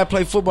people that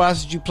play football,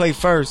 that's what you play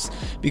first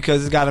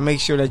because it's got to make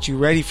sure that you're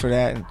ready for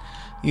that. And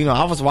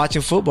I was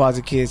watching football as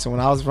a kid, so when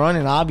I was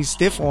running, I'd be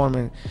stiff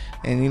arming,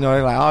 and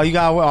they're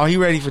like, he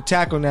ready for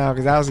tackle now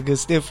because that was a good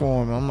stiff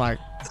arm. I'm like,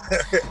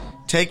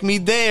 take me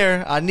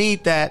there. I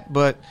need that.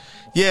 But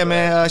yeah,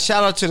 man,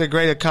 shout out to the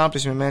great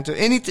accomplishment, man.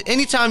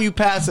 Anytime you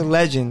pass a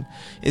legend,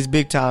 it's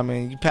big time,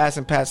 man. You pass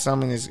and Pat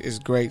Summitt is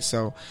great.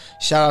 So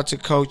shout out to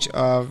Coach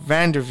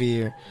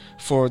Vanderveer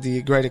for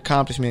the great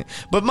accomplishment.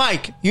 But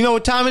Mike, you know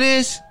what time it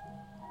is?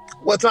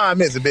 What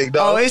time is it, big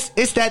dog? Oh,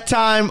 it's that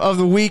time of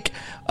the week.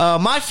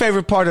 My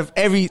favorite part of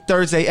every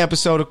Thursday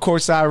episode of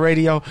Courtside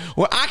Radio,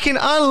 where I can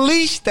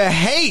unleash the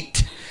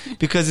hate,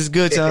 because it's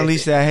good to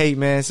unleash that hate,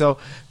 man. So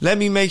let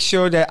me make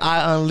sure that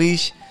I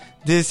unleash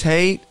this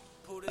hate.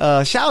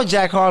 Shout out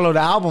Jack Harlow. The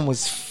album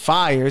was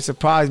fire. It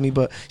surprised me,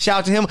 but shout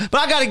out to him.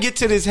 But I got to get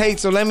to this hate,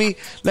 so let me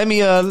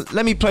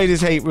play this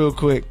hate real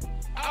quick.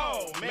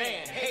 Oh man.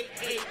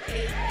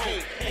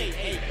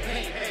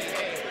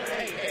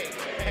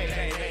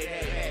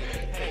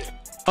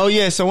 Oh,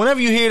 yeah, so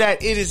whenever you hear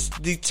that, it is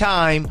the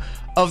time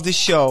of the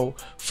show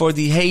for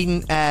the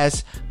hating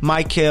ass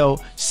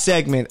Michael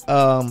segment.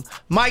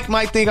 Mike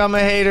might think I'm a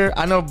hater.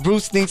 I know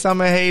Bruce thinks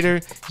I'm a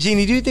hater.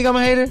 Jeannie, do you think I'm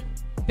a hater?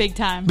 Big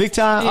time. Big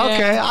time? Yeah.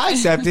 Okay, I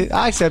accept it.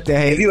 I accept the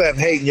hate. If you have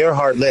hate in your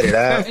heart, let it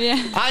out.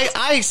 Yeah.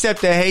 I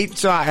accept the hate,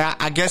 so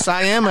I guess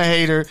I am a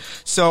hater.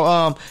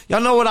 So,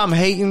 y'all know what I'm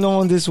hating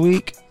on this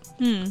week?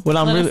 What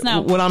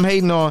I'm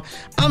hating on?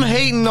 I'm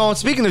hating on,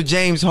 speaking of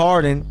James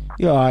Harden,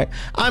 you're all right.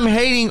 I'm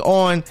hating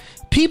on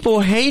people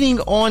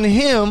hating on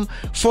him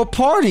for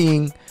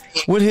partying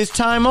with his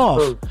time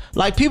off.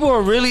 Like, people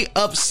are really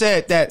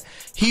upset that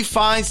he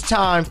finds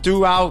time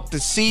throughout the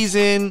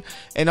season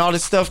and all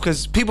this stuff,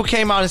 because people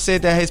came out and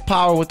said that his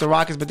power with the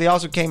Rockets, but they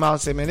also came out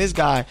and said, man, this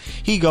guy,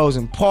 he goes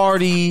and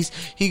parties,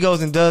 he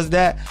goes and does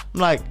that. I'm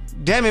like,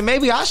 damn it,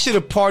 maybe I should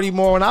have partied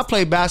more when I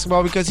played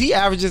basketball, because he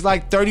averages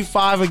like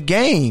 35 a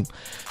game.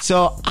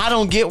 So I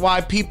don't get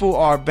why people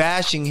are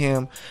bashing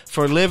him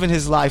for living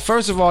his life.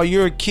 First of all,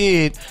 you're a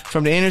kid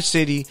from the inner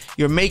city.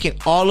 You're making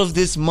all of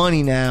this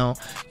money now.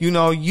 You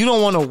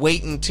don't want to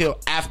wait until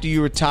after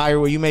you retire,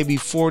 where you may be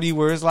 40,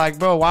 where it's like,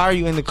 bro, why are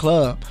you in the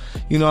club?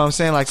 You know what I'm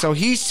saying? Like, so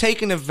he's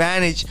taking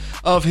advantage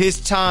of his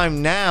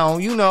time now.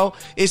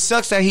 It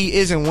sucks that he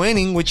isn't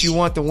winning, which you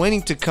want the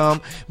winning to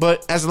come.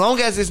 But as long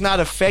as it's not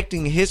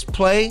affecting his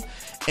play,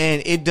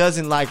 and it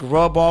doesn't like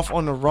rub off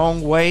on the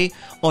wrong way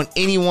on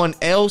anyone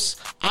else,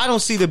 I don't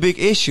see the big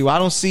issue. I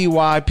don't see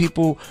why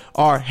people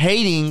are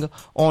hating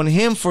on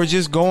him for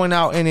just going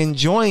out and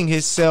enjoying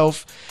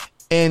himself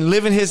and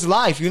living his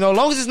life. As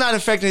long as it's not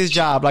affecting his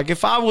job. Like,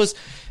 if I was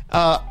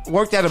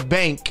worked at a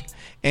bank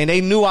and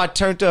they knew I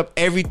turned up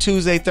every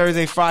Tuesday,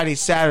 Thursday, Friday,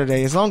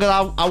 Saturday, as long as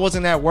I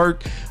wasn't at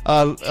work,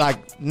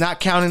 like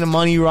not counting the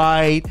money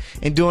right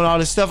and doing all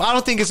this stuff, I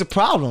don't think it's a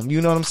problem.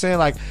 You know what I'm saying?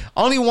 Like,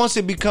 only once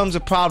it becomes a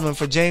problem.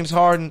 For James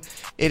Harden,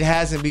 it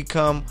hasn't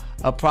become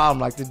a problem.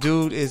 Like, the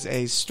dude is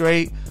a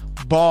straight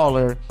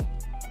baller.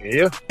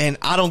 Yeah. And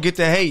I don't get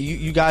the hate.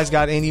 You guys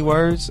got any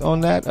words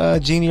on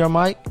that, Jeannie or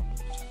Mike?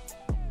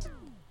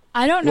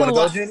 I don't know. You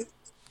want to go, Jeannie?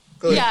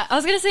 Go ahead. Yeah, I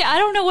was going to say, I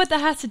don't know what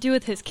that has to do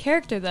with his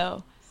character,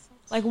 though.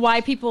 Like,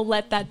 why people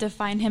let that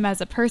define him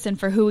as a person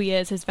for who he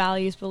is, his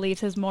values,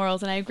 beliefs, his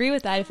morals. And I agree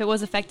with that. If it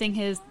was affecting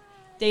his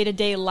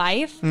day-to-day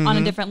life on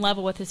a different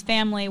level with his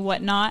family,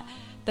 whatnot,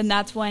 then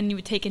that's when you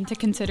would take into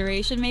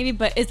consideration maybe.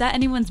 But is that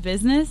anyone's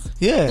business?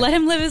 Yeah. Let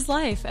him live his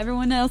life.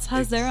 Everyone else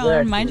has their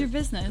own. Mind your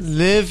business.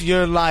 Live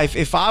your life.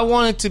 If I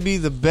wanted to be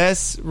the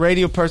best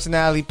radio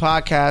personality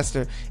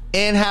podcaster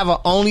and have an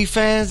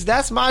OnlyFans,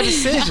 that's my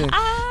decision.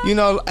 You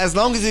know, as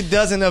long as it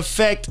doesn't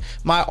affect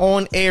my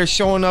on air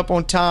showing up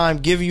on time,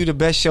 giving you the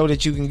best show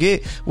that you can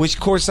get, which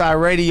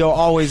Courtside Radio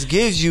always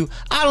gives you,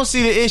 I don't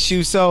see the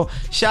issue. So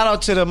shout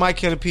out to the Mike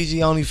Hill, the PG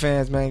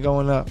OnlyFans, man,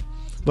 going up.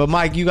 But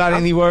Mike, you got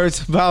any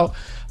words about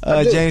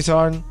James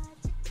Harden?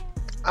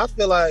 I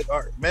feel like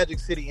our Magic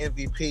City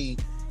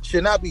MVP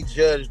should not be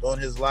judged on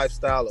his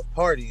lifestyle of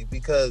partying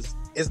because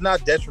it's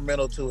not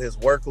detrimental to his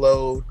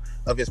workload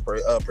of his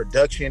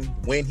production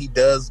when he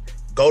does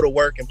go to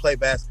work and play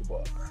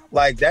basketball.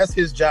 Like, that's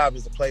his job,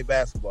 is to play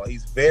basketball.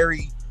 He's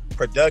very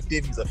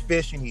productive. He's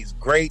efficient. He's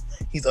great.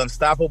 He's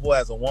unstoppable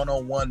as a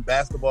one-on-one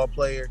basketball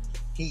player.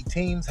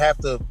 Teams have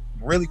to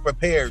really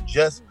prepare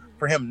just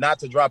for him not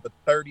to drop a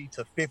 30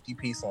 to 50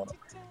 piece on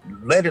him,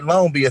 let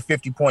alone be a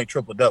 50-point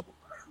triple-double.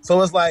 So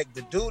it's like,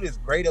 the dude is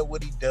great at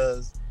what he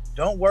does.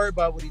 Don't worry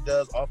about what he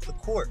does off the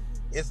court.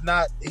 He's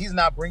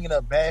not bringing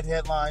up bad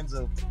headlines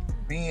of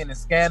being in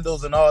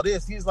scandals and all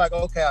this. He's like,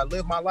 okay, I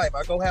live my life.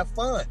 I go have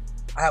fun.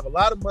 I have a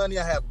lot of money.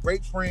 I have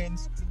great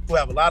friends who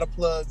have a lot of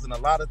plugs and a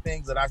lot of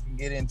things that I can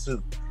get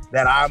into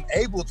that I'm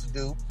able to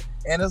do.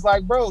 And it's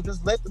like, bro,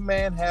 just let the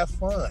man have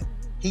fun.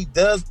 He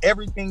does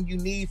everything you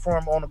need for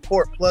him on the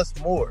court, plus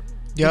more.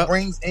 Yep. He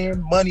brings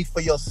in money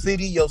for your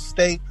city, your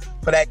state,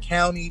 for that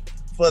county,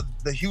 for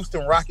the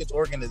Houston Rockets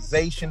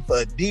organization,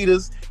 for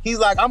Adidas. He's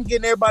like, I'm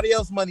getting everybody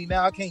else money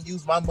now. I can't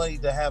use my money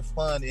to have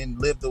fun and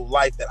live the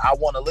life that I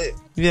want to live.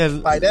 Yeah,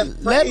 like, that's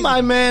crazy, let my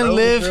man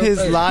live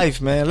his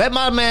life, man. Let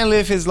my man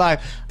live his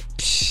life.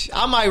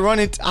 I might run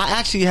into. I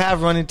actually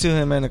have run into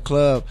him in a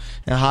club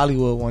in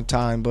Hollywood one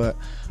time, but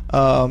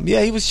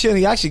yeah, he was chilling.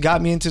 He actually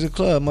got me into the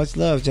club. Much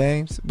love,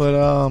 James.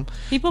 But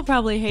people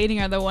probably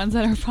hating are the ones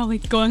that are probably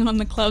going on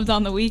the clubs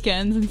on the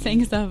weekends and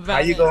saying stuff about how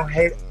you gonna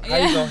hate? How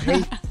you gonna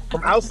hate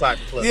from outside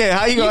the club? Yeah,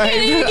 how you gonna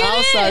hate from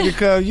outside the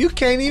club? You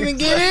can't even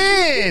get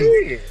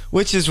in,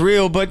 which is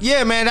real. But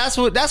yeah, man, that's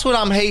what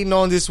I'm hating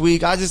on this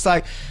week. I just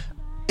like.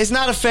 It's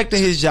not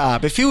affecting his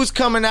job. If he was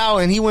coming out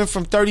and he went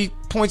from 30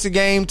 points a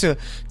game to,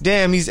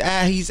 damn, he's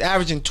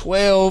averaging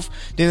 12,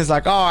 then it's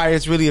like, all right,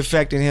 it's really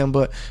affecting him.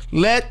 But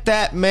let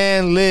that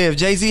man live.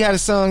 Jay-Z had a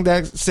song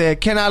that said,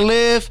 "Can I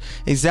live?"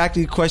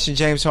 Exactly the question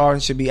James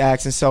Harden should be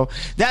asking. So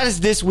that is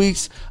this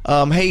week's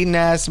hating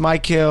ass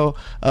Mike Hill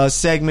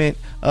segment.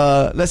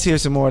 Let's hear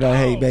some more of that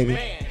hate, baby.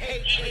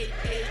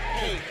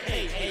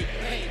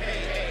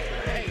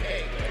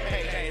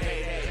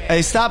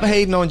 Hey, stop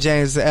hating on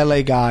James, the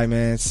LA guy,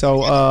 man.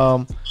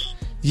 So,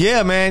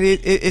 yeah, man,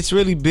 it's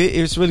really big.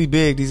 It's really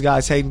big. These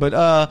guys hating,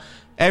 but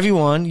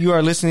everyone, you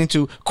are listening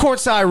to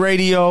Courtside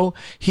Radio.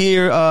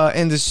 Here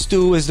in the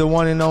stew is the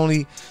one and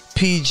only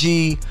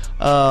PG,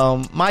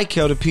 Mike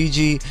Hill, the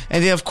PG,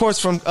 and then of course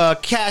from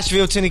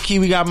Cashville, Tennessee,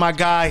 we got my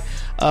guy,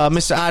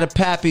 Mr. Ida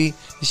Pappy,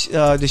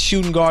 the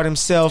shooting guard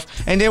himself,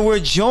 and then we're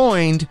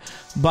joined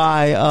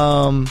by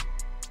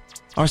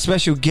our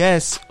special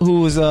guest,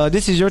 who is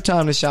this is your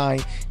time to shine.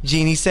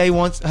 Jeannie, say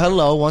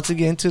hello once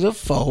again to the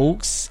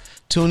folks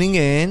tuning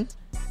in.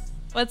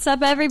 What's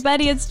up,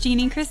 everybody? It's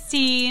Jeannie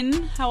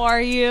Christine. How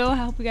are you? I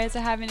hope you guys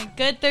are having a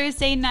good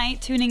Thursday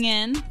night tuning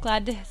in.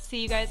 Glad to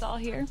see you guys all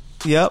here.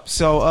 Yep.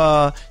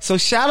 So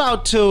shout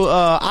out to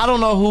I don't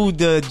know who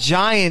the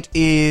giant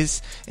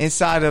is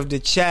inside of the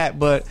chat,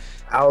 but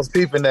I was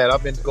peeping that.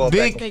 I've been going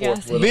back and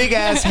forth with big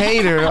ass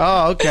hater.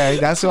 Oh, okay,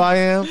 that's who I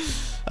am.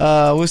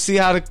 We'll see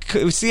how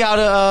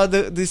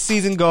the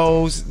season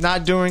goes.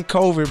 Not during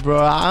COVID, bro.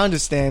 I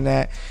understand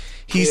that.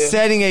 He's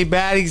setting a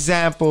bad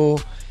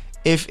example.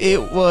 If it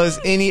was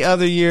any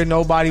other year,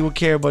 nobody would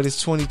care. But it's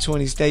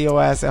 2020. Stay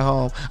your ass at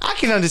home. I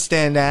can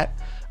understand that.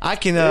 I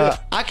can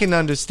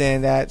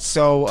understand that.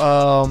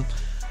 So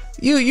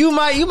you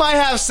might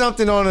have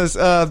something on us.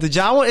 The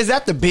giant, is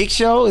that the Big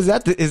Show? Is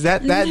that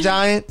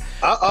giant?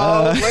 Wait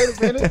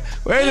a minute.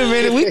 Wait a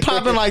minute. We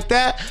popping like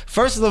that.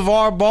 First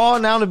LeVar Ball,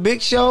 now the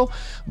Big Show.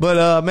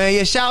 But man,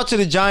 yeah, shout out to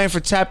the giant for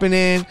tapping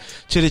in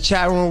to the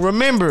chat room.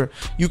 Remember,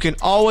 you can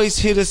always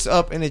hit us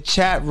up in the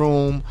chat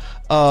room.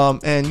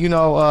 And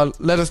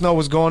let us know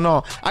what's going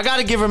on. I got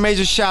to give a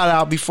major shout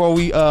out before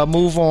we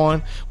move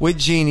on with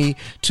Jeannie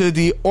to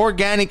the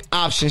organic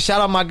option. Shout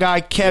out my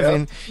guy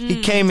Kevin. Yep.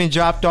 He came and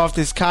dropped off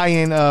this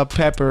cayenne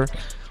pepper,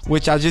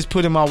 which I just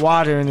put in my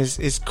water, and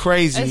it's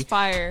crazy. It's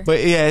fire.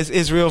 But yeah,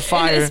 it's real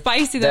fire. It's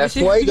spicy though. That's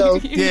Fuego.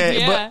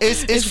 Yeah, but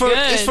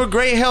it's for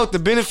great health. The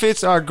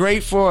benefits are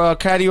great for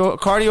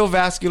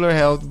cardiovascular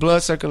health,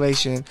 blood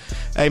circulation.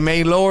 It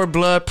may lower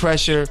blood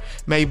pressure,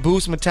 may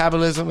boost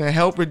metabolism, and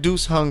help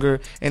reduce hunger,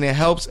 and it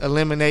helps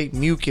eliminate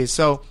mucus.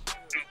 So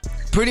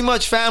pretty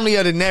much family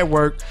of the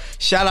network.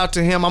 Shout out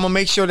to him. I'm gonna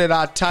make sure that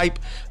I type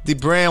the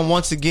brand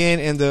once again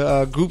in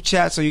the group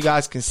chat so you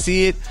guys can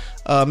see it.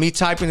 Me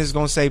typing is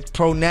gonna say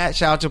Pro Nat.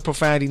 Shout out to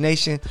Profanity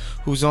Nation,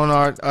 who's on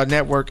our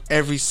network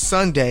every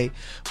Sunday.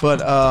 But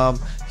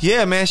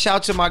yeah, man, shout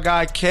out to my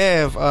guy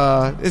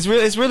Kev.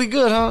 It's really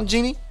good, huh,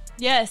 Jeannie?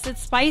 Yes,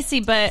 it's spicy,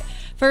 but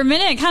for a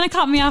minute it kind of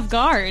caught me off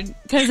guard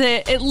because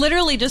it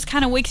literally just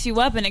kind of wakes you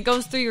up and it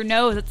goes through your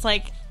nose. It's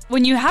like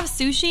when you have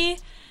sushi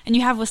and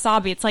you have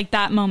wasabi, it's like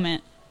that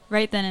moment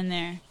right then and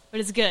there. But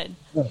it's good.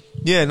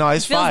 Yeah, no,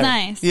 it feels fire.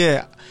 Nice.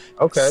 Yeah.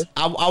 Okay.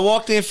 I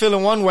walked in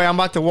feeling one way. I'm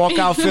about to walk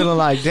out feeling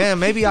like, damn,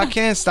 maybe I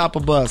can stop a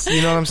bus.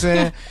 You know what I'm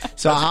saying?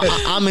 So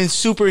I'm in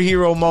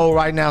superhero mode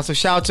right now. So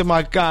shout out to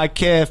my guy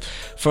Kev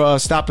for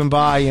stopping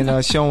by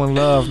and showing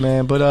love,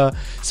 man. But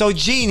so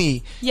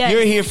Jeannie, yes.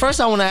 You're here. First,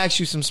 I want to ask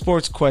you some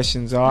sports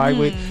questions. All right,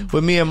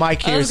 with me and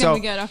Mike here. Oh, it's gonna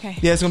be good. Okay.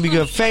 Yeah, it's gonna be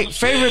good.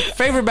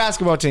 Favorite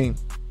basketball team?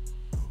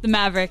 The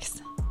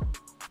Mavericks.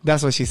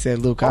 That's what she said,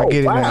 Luke. I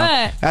get it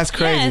now. That's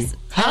crazy. Yes.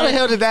 How the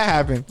hell did that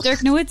happen?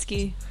 Dirk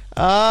Nowitzki.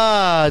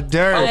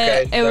 Dirk.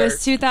 Okay, It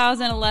was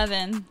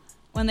 2011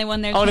 when they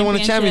won their championship. They won the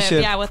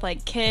championship. Yeah, with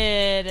like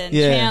Kidd and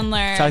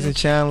Chandler. Tyson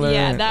Chandler.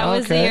 Yeah, that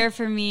was the year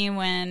for me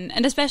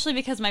and especially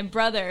because my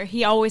brother,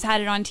 he always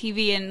had it on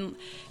TV, and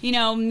you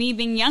know, me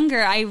being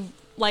younger, I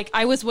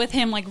was with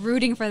him like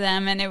rooting for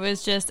them, and it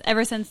was just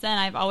ever since then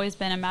I've always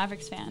been a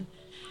Mavericks fan.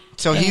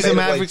 So he's a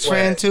Mavericks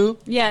fan too?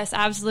 Yes,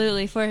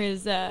 absolutely. For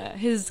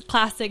his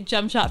classic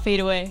jump shot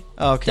fadeaway.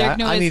 Okay,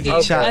 I need to meet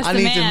this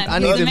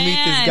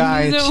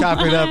guy and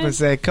chop it up and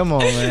say, "Come on,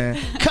 man!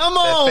 Come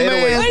on,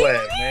 man!"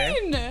 What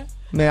do you mean?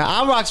 Man,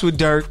 I rocks with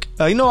Dirk.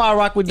 You know I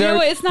rock with Dirk. You know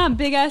what? It's not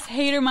big ass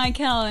hater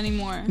Michael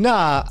anymore.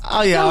 Nah.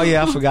 Oh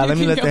yeah. I forgot. Let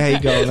me let the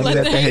hate go.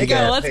 Let the hate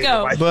go. Let's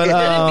go. But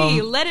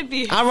let it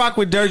be. I rock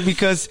with Dirk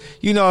because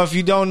if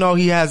you don't know,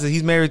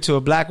 he's married to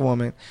a black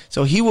woman,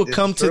 so he would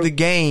come to the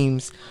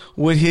games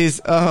with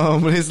his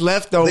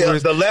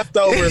leftovers. The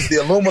leftovers, the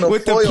aluminum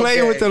with foil. The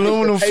plate with the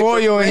aluminum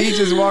foil, and he's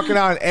just walking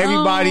out, and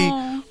everybody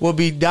will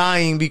be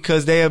dying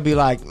because they'll be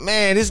like,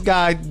 man, this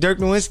guy Dirk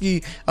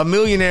Nowitzki, a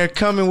millionaire,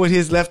 coming with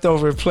his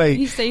leftover plate.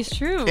 He stays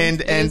true.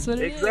 And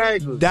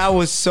exactly. That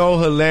was so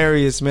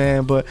hilarious,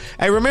 man. But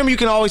hey, remember, you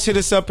can always hit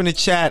us up in the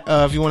chat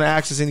if you want to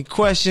ask us any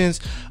questions,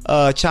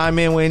 chime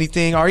in with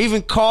anything, or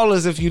even call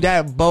us if you're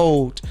that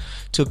bold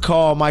to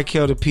call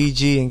Michael to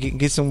PG and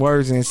get some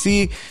words in.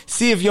 See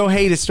if your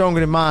hate is stronger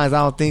than mine.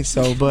 I don't think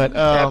so, but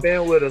tap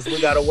in with us. We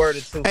got a word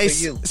or two for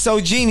you. So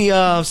Jeannie,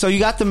 so you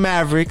got the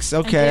Mavericks.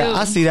 Okay,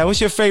 I see that. What's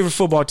your favorite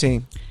football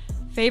team?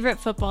 Favorite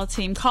football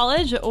team,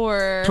 college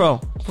or pro?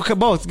 Okay,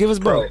 both. Give us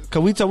both.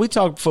 Cause we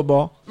talk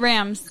football.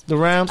 Rams. The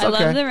Rams. I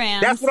love the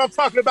Rams. That's what I'm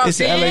talking about.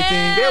 It's an LA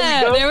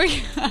thing. There we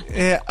go.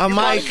 Yeah,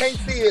 Mike. Can't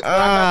see it.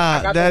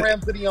 I got the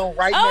Rams hoodie on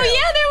right now. Oh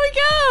yeah, there we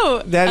go.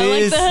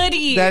 I like the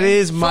hoodie. That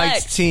is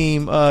Mike's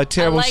team.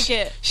 Terrible. I like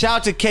it. Shout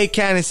out to K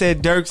Cannon,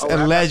 said Dirk's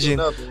a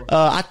legend.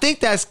 I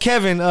think that's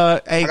Kevin.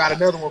 I got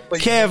another one for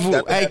you.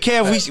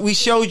 Kev, we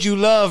showed you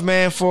love,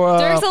 man. For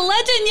Dirk's a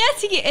legend.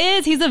 Yes, he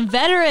is. He's a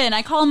veteran.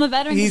 I call him a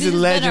veteran. He's a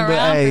legend,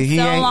 but hey, he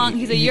so long.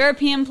 He's a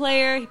European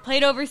player. He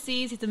played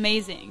overseas. He's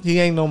amazing. He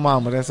ain't no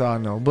mama. That's all I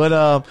know.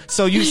 But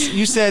so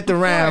you said the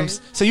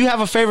Rams. So you have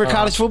a favorite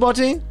college football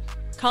team?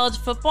 College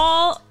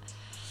football,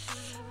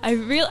 I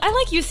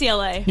like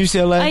UCLA.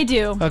 UCLA? I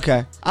do.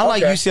 Okay. I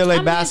like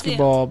UCLA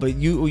basketball, but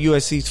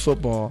USC's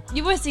football.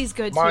 USC's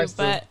good too,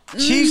 but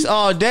Chiefs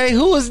all day.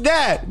 Who is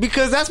that?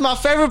 Because that's my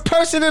favorite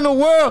person in the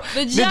world.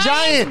 The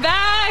Giant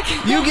back.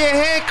 You get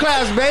hand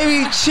claps,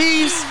 baby.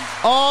 Chiefs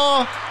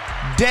all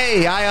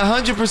day.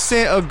 I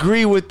 100%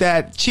 agree with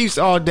that. Chiefs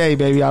all day,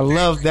 baby. I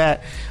love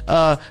that.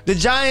 The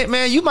Giant,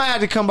 man, you might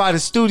have to come by the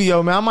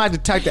studio, man. I might have to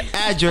type the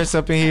address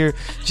up in here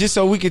just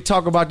so we could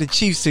talk about the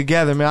Chiefs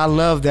together, man. I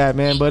love that,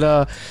 man.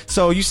 But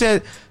so you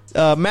said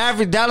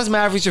Dallas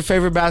Mavericks, your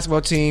favorite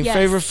basketball team. Yes.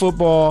 Favorite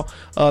football,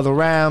 the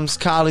Rams.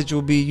 College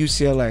will be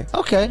UCLA.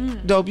 Okay,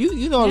 dope.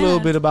 You know a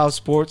little bit about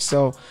sports,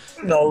 so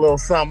a little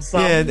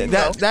something.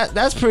 Yeah,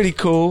 that's pretty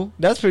cool.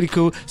 That's pretty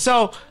cool.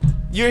 So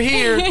you're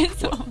here.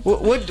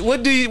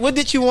 What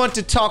did you want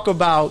to talk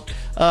about?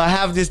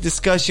 Have this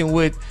discussion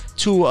with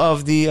two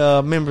of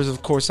the members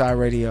of Courtside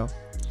Radio.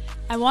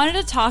 I wanted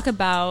to talk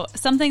about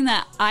something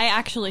that I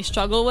actually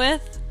struggle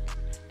with.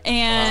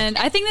 And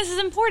I think this is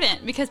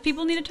important because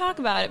people need to talk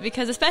about it,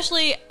 because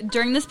especially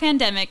during this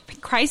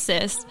pandemic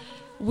crisis,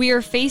 we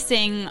are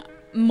facing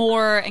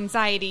more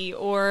anxiety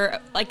or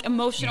like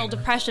emotional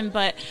depression.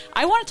 But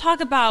I want to talk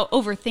about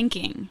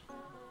overthinking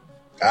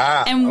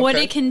and what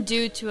it can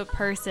do to a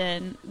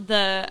person,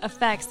 the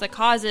effects, the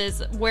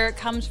causes, where it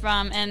comes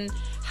from, and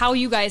how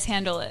you guys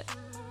handle it.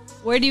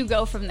 Where do you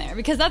go from there?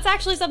 Because that's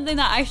actually something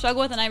that I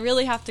struggle with, and I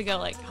really have to go,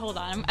 like, hold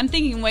on. I'm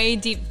thinking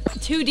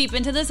too deep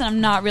into this, and I'm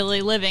not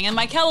really living. And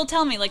Michael will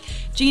tell me, like,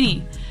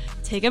 Jeannie,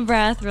 take a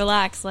breath,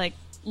 relax, like,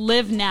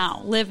 live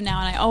now. And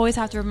I always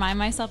have to remind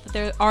myself that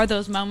there are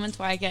those moments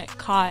where I get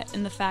caught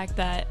in the fact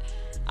that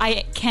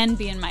I can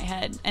be in my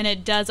head, and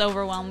it does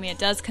overwhelm me, it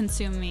does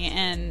consume me,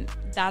 and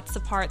that's the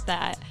part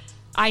that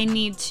I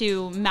need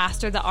to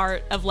master the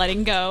art of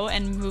letting go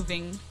and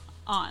moving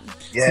on.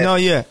 Yeah. No,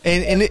 yeah.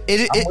 And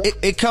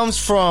it comes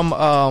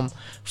from,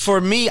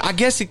 for me, I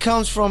guess it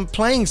comes from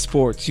playing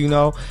sports, you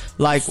know,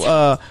 like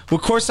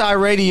with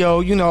Courtside Radio,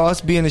 you know,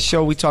 us being a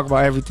show, we talk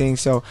about everything.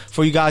 So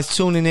for you guys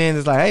tuning in,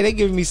 it's like, hey, they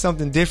giving me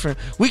something different.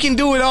 We can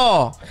do it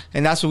all.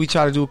 And that's what we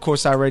try to do with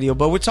Courtside Radio.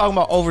 But we're talking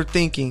about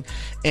overthinking.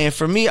 And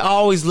for me, I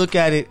always look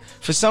at it,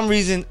 for some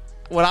reason,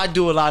 what I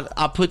do a lot,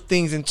 I put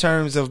things in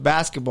terms of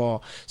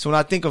basketball. So when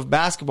I think of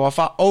basketball, if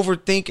I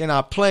overthink and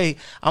I play,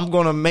 I'm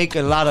gonna make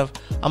a lot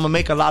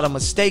of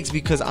mistakes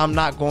because I'm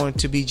not going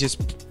to be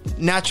just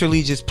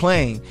naturally just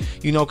playing,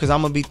 you know, because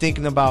I'm gonna be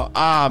thinking about,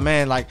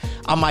 man, like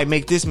I might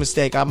make this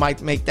mistake, I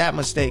might make that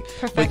mistake,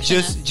 but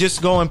just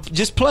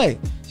play,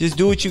 just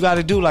do what you got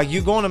to do. Like,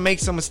 you're going to make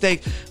some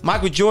mistakes.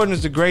 Michael Jordan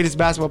is the greatest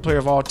basketball player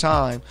of all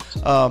time.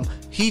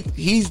 He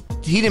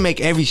didn't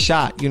make every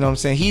shot, you know what I'm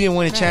saying? He didn't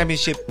win a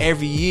championship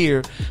every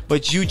year,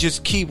 but you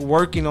just keep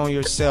working on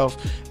yourself,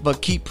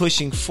 but keep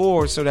pushing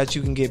forward so that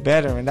you can get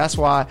better. And that's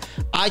why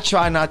I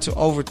try not to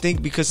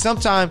overthink, because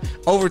sometimes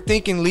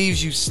overthinking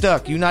leaves you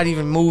stuck. You're not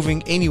even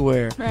moving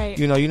anywhere. Right.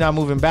 You know, you're not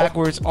moving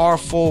backwards or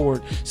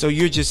forward. So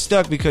you're just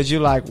stuck because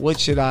you're like, what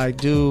should I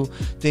do?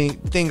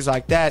 Things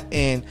like that.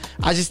 And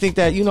I just think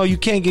that, you know, you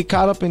can't get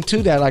caught up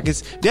into that. Like,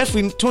 it's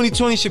definitely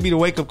 2020 should be the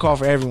wake up call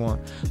for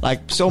everyone.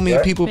 Like, so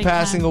many people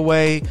passing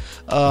away,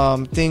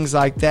 things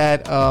like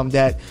that,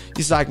 that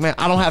it's like, man,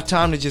 I don't have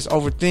time to just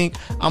overthink.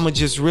 I'm gonna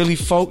just really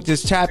focus,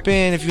 just tap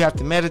in. If you have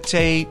to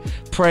meditate,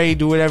 pray,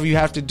 do whatever you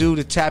have to do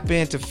to tap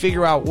in, to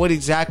figure out what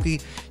exactly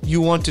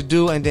you want to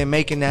do, and then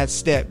making that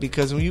step.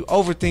 Because when you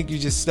overthink, you're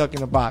just stuck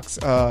in a box.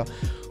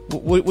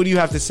 What do you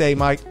have to say,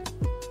 Mike?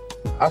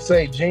 I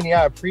say, Jeannie,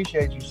 I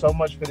appreciate you so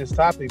much for this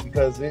topic,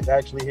 because it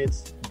actually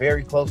hits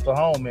very close to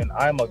home, and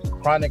I'm a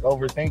chronic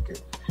overthinker.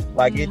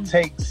 Like, it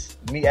takes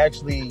me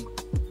actually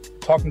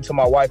talking to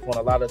my wife on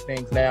a lot of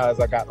things now as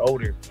I got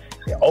older.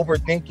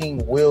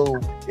 Overthinking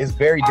is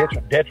very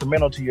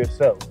detrimental to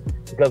yourself,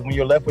 because when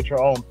you're left with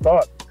your own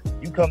thoughts,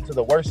 you come to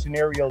the worst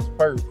scenarios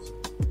first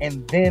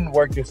and then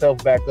work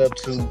yourself back up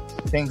to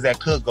things that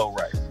could go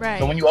right.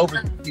 So when you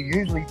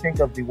usually think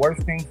of the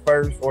worst thing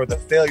first, or the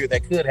failure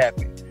that could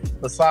happen,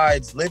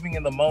 besides living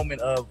in the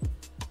moment of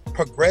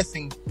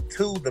progressing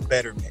to the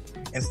betterment,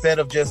 instead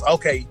of just,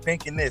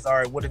 thinking this, all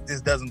right, what if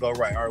this doesn't go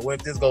right? All right, what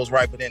if this goes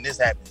right, but then this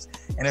happens?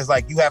 And it's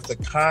like, you have to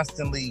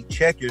constantly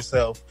check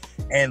yourself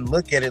and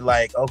look at it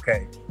like,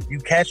 okay, you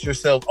catch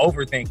yourself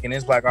overthinking.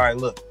 It's like, all right,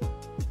 look,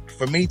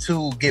 for me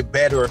to get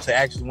better, or to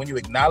actually, when you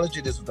acknowledge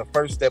it, this is the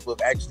first step of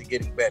actually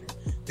getting better.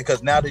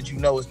 Because now that you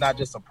know it's not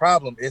just a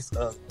problem, it's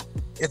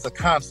a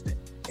constant.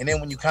 And then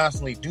when you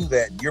constantly do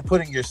that, you're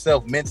putting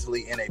yourself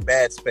mentally in a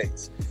bad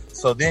space.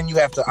 So then you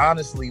have to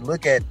honestly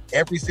look at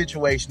every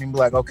situation and be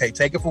like, okay,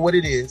 take it for what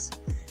it is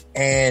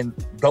and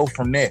go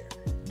from there.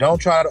 Don't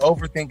try to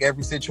overthink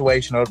every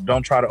situation, or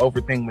don't try to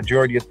overthink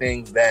majority of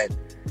things that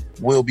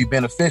will be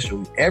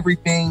beneficial.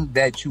 Everything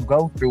that you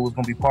go through is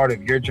going to be part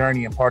of your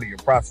journey and part of your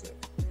process.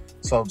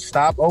 So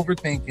stop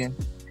overthinking,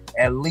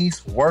 at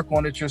least work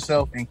on it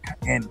yourself,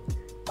 and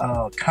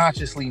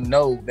consciously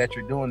know that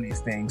you're doing these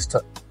things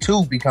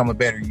to become a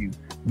better you.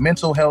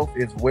 Mental health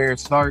is where it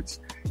starts,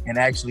 and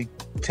actually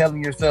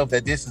telling yourself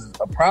that this is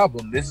a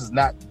problem, this is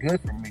not good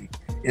for me,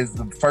 is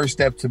the first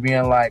step to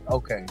being like,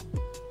 okay,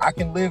 I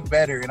can live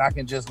better, and I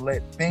can just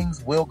let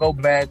things will go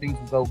bad, things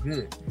will go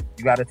good.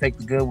 You got to take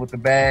the good with the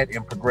bad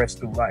and progress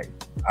through life,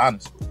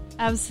 honestly.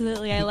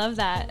 Absolutely. I love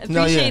that.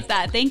 Appreciate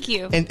that. Thank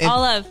you. And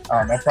all love.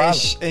 No problem.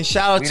 And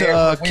shout out to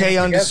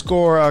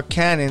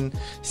K_Cannon,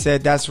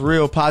 said that's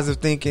real.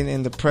 Positive thinking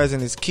in the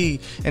present is key.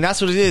 And that's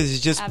what it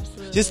is. It's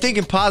just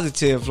thinking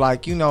positive.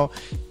 Like, you know,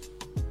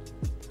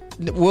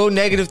 will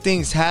negative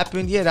things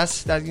happen? Yeah,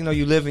 that's you know,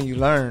 you live and you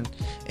learn.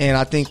 And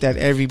I think that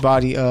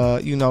everybody,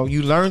 you know,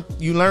 you learn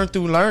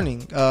through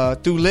learning,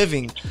 through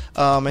living.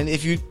 And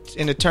if you,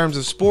 in the terms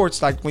of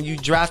sports, like when you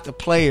draft a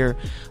player,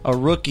 a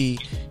rookie,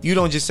 you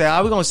don't just say,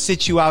 we're going to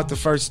sit you out the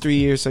first 3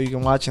 years so you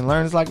can watch and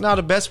learn. It's like, no,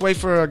 the best way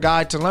for a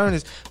guy to learn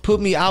is put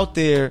me out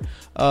there,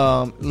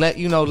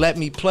 let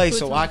me play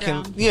so I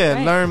can,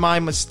 learn my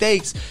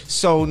mistakes.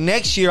 So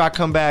next year I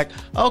come back,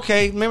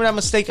 okay, remember that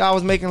mistake I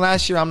was making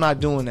last year? I'm not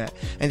doing that.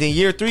 And then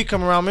year 3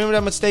 come around, remember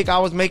that mistake I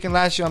was making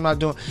last year? I'm not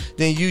doing.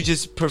 Then you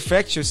just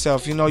perfect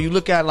yourself. You know, you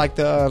look at like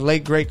the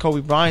late great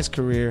Kobe Bryant's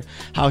career,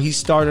 how he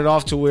started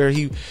off to where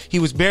he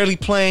was barely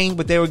playing,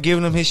 but they were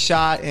giving him his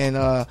shot,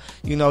 and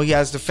you know, he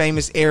has the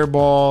famous air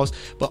balls.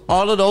 But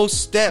all of those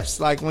steps,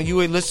 like when you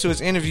would listen to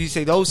his interview, you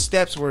say those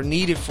steps were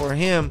needed for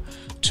him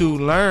to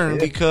learn,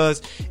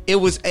 because it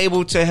was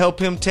able to help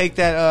him take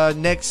that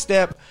next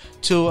step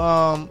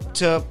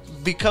to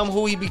become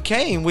who he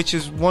became, which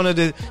is one of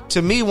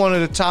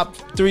the top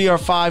 3 or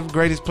 5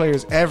 greatest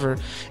players ever.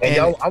 And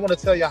yo, I want to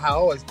tell you how I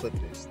always put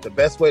this. The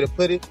best way to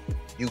put it: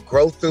 you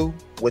grow through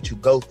what you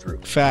go through.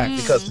 Fact.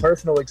 Because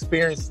personal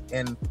experience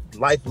and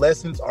life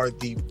lessons are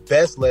the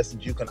best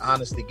lessons you can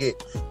honestly get,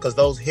 because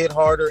those hit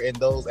harder and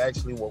those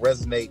actually will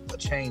resonate a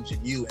change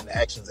in you and the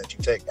actions that you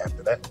take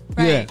after that.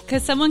 Right.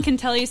 Because someone can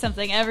tell you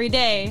something every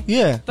day.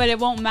 Yeah. But it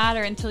won't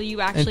matter until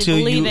you actually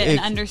believe it and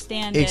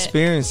understand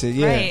experience it.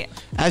 Yeah. Right.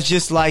 That's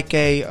just like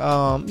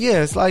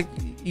it's like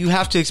you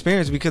have to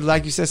experience it, because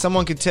like you said,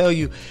 someone could tell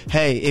you,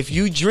 hey, if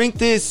you drink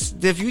this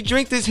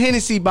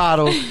Hennessy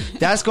bottle,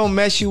 that's gonna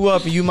mess you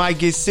up and you might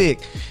get sick.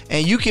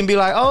 And you can be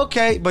like, oh,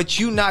 okay, but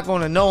you're not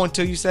gonna know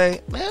until you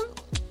say, man,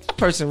 that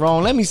person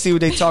wrong. Let me see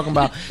what they talking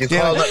about. You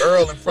call the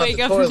Earl in front of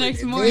the toilet. Wake up the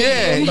next morning.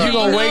 Yeah, you're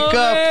gonna wake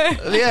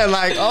up. Yeah,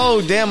 like,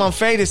 oh damn, I'm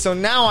faded. So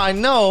now I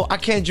know I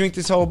can't drink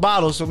this whole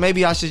bottle. So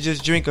maybe I should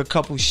just drink a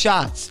couple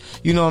shots.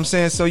 You know what I'm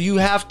saying? So you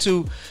have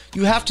to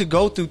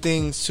go through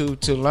things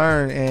to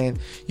learn, and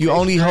you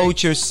only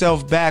hold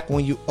yourself back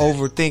when you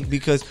overthink,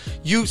 because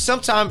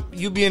sometimes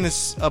you be in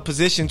a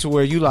position to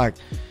where you like,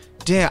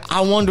 damn, I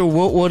wonder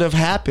what would have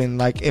happened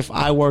like if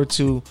I were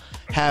to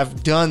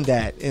have done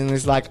that. And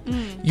it's like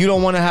you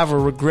don't want to have a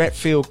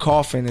regret-filled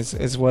coffin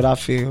is what I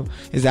feel.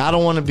 Is that I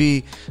don't want to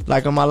be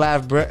like on my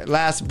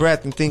last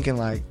breath and thinking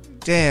like,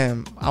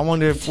 damn, I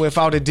wonder if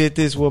I would have did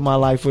this, what my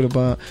life would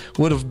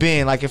have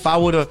been. Like if I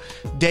would have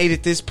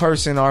dated this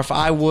person, or if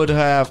I would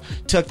have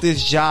took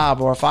this job,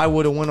 or if I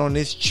would have went on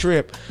this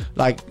trip,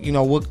 like, you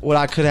know, what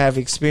I could have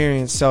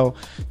experienced. So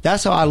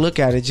that's how I look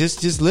at it.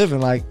 Just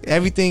living. Like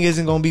everything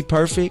isn't gonna be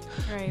perfect,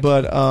 right.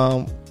 But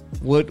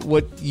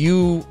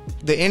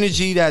the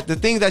energy, the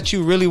thing that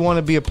you really want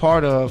to be a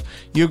part of,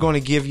 you're going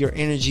to give your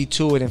energy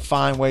to it and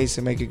find ways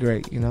to make it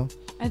great, you know?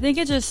 I think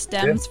it just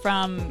stems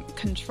from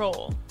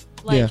control.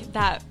 Like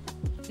that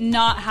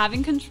not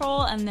having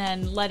control and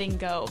then letting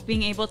go,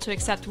 being able to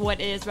accept what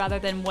is rather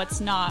than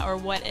what's not, or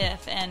what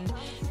if, and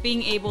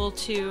being able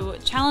to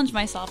challenge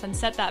myself and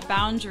set that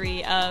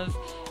boundary of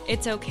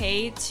it's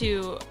okay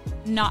to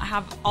not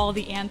have all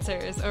the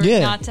answers, or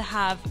not to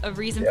have a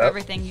reason for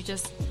everything. You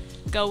just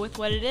go with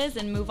what it is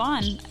and move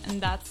on,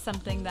 and that's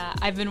something that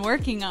I've been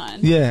working on.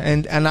 Yeah,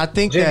 and I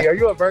think Jenny, are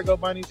you a Virgo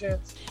by any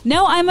chance?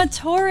 No, I'm a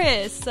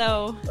Taurus.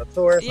 So a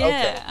Taurus.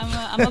 Yeah, okay.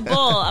 I'm a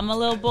bull. I'm a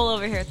little bull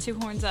over here, 2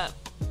 horns up.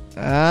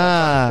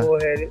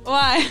 Bullheaded.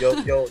 Why?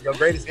 Your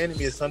greatest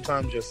enemy is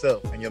sometimes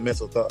yourself and your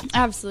mental thoughts.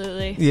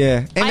 Absolutely.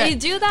 Yeah. And I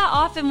do that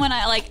often when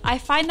I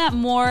find that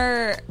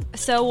more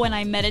so when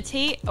I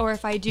meditate, or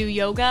if I do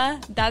yoga.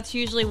 That's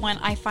usually when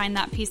I find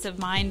that peace of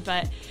mind.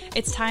 But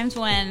it's times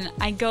when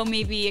I go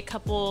maybe a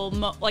couple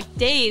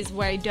days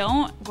where I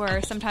don't,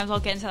 where sometimes I'll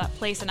get into that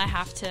place and I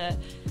have to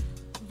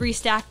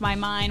restack my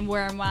mind.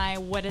 Where am I?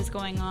 What is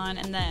going on?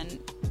 And then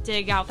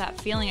dig out that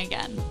feeling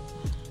again.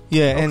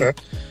 Yeah. And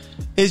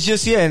it's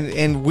just,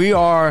 and we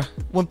are,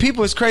 when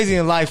people, it's crazy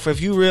in life, if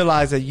you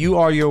realize that you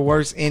are your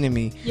worst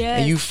enemy,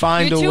 and you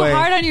find You're a too way.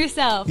 hard on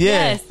yourself.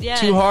 Yes.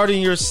 Too hard on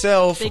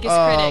yourself. Biggest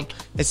critic.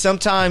 And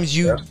sometimes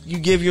you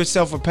give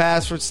yourself a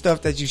pass for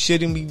stuff that you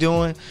shouldn't be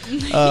doing.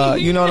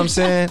 You know what I'm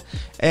saying?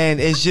 And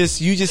it's just,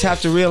 you just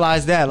have to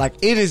realize that. Like,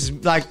 it is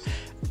like,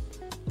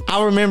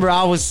 I remember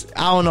I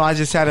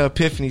just had an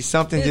epiphany.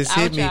 Something just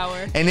hit me.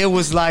 And it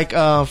was like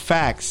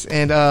facts.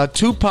 And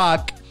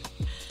Tupac,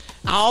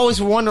 I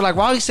always wonder, like,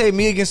 why do you say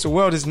me against the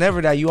world? It's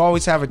never that. You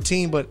always have a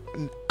team. But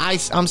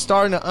I'm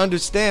starting to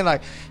understand,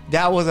 like,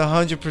 that was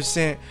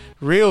 100%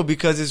 real,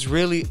 because it's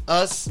really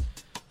us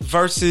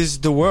versus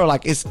the world.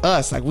 Like, it's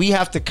us. Like, we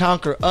have to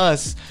conquer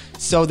us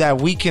so that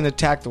we can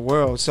attack the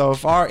world. So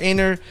if our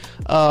inner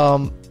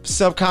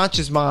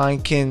subconscious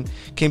mind can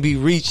be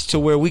reached to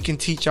where we can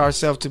teach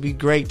ourselves to be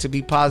great, to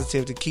be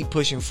positive, to keep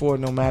pushing forward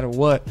no matter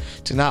what,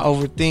 to not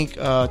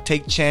overthink,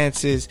 take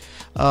chances,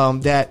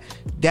 that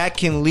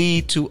can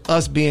lead to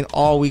us being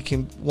all we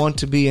can want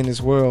to be in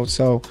this world.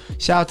 So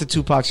shout out to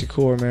Tupac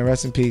Shakur, man.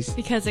 Rest in peace.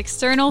 Because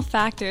external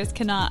factors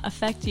cannot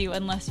affect you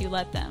unless you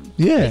let them.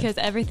 Yeah. Because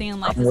everything in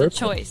life is a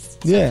choice.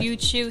 So if you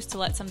choose to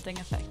let something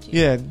affect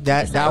you. Yeah,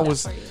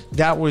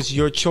 that was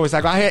your choice.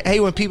 Like, I hate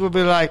when people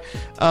be like,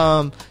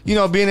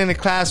 being in the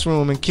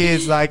classroom and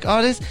kids like,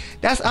 oh,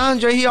 that's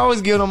Andre. He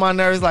always get on my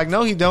nerves. Like,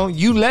 no, he don't.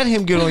 You let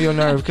him get on your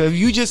nerves, because if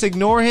you just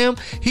ignore him,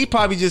 he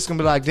probably just gonna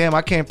be like, damn,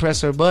 I can't press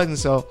her button,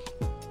 so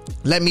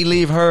let me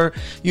leave her,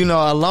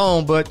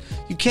 alone. But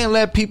you can't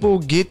let people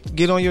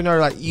get on your nerve.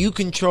 Like, you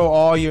control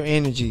all your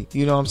energy.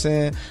 You know what I'm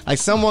saying? Like,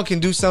 someone can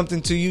do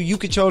something to you, you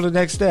control the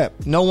next step.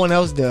 No one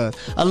else does,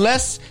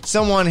 unless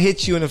someone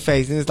hits you in the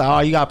face, and it's like, oh,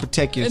 you gotta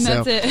protect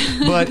yourself. And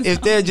that's it. But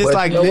if they're just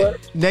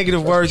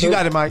negative words, you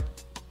got it, Mike.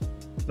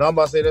 No, I'm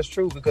about to say that's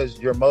true, because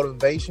your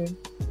motivation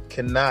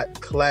cannot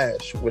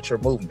clash with your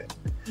movement.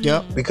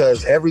 Yep.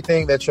 Because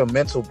everything that your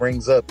mental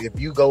brings up, if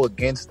you go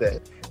against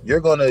that, you're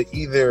going to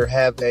either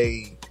have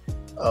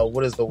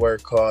what is the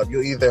word called?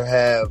 You'll either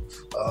have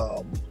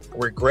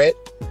regret,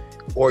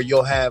 or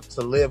you'll have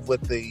to live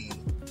with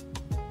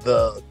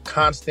the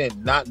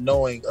constant not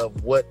knowing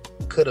of what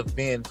could have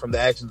been from the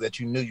actions that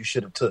you knew you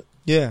should have took.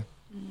 Yeah.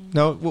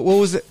 No, what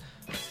was it?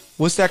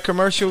 What's that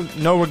commercial?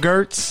 No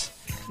regrets?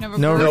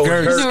 No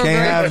regrets. Can't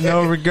have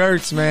no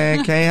regrets,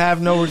 man. Can't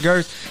have no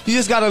regrets. You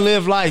just gotta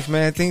live life,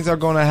 man. Things are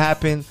gonna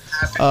happen,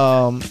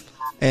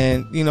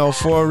 and you know,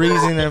 for a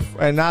reason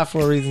and not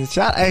for a reason.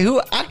 Hey,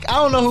 I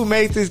don't know who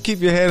made this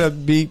 "Keep Your Head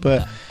Up" beat,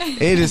 but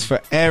it is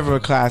forever a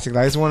classic.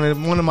 Like, it's one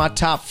of my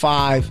top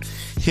 5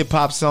 hip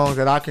hop songs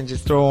that I can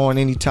just throw on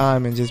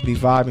anytime and just be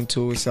vibing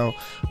to it. So,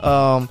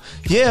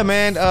 yeah,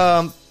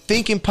 man.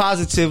 Thinking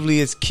positively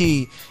is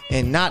key,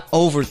 and not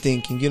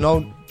overthinking. You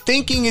know,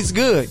 thinking is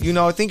good. You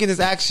know, thinking is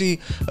actually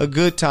a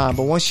good time.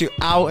 But once you're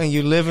out and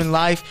you're living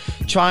life,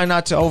 try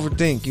not to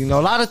overthink. You know,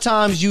 a lot of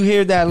times you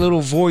hear that little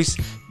voice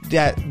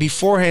that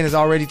beforehand is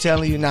already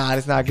telling you, nah,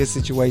 it's not a good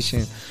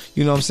situation.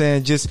 You know what I'm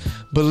saying? Just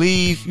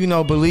believe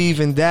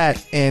in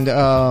that,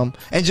 and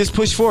just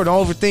push forward.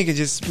 Don't overthink it.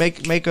 Just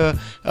make a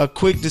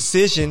quick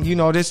decision. You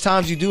know, there's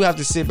times you do have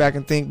to sit back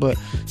and think, but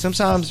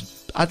sometimes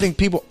I think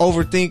people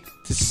overthink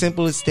the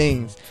simplest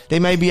things. They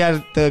may be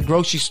at the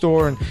grocery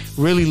store and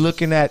really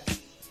looking at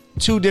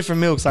 2 different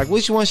milks. Like,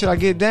 which one should I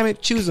get? Damn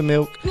it, choose a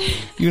milk.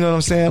 You know what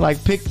I'm saying?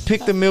 Like, pick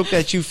the milk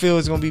that you feel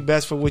is going to be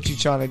best for what you're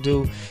trying to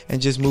do,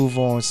 and just move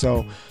on.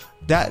 So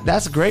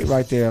that's great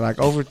right there. Like,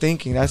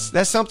 overthinking.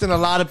 That's something a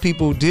lot of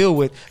people deal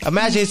with.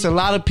 Imagine it's a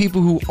lot of people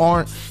who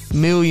aren't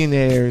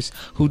millionaires,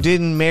 who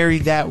didn't marry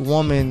that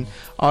woman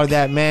or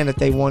that man that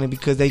they wanted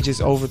because they just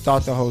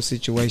overthought the whole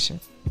situation.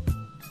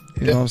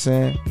 You know what I'm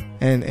saying?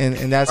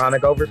 And that's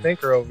chronic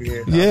overthinker over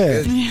here.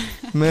 Yeah,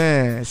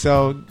 man.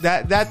 So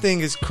that thing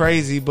is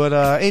crazy.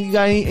 But you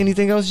got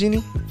anything else,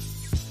 Jeannie?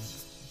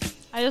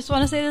 I just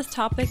want to say this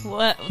topic,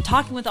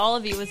 talking with all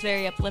of you, was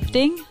very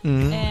uplifting,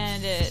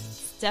 and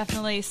it's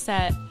definitely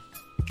set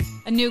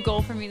a new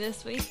goal for me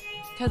this week,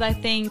 because I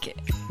think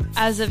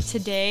as of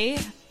today,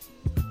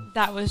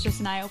 that was just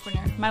an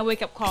eye-opener. My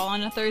wake-up call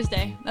on a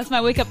Thursday. That's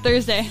my wake-up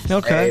Thursday.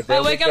 Okay. Hey, my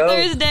wake-up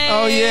Thursday.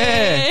 Oh,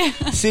 yeah.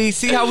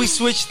 See how we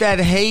switched that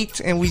hate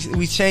and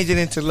we change it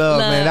into love,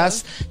 man.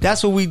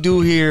 That's what we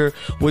do here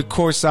with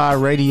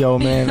Courtside Radio,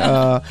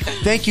 man.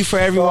 Thank you for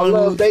everyone. All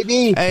love,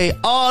 baby. Hey,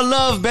 all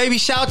love, baby.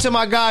 Shout out to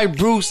my guy,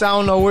 Bruce. I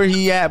don't know where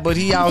he at, but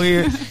he out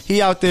here.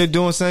 He out there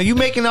doing something. You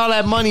making all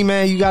that money,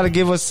 man. You got to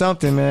give us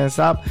something, man.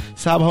 Stop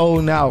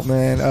holding out,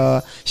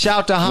 man. Shout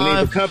out to We Heim.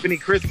 need a company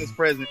Christmas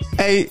presents.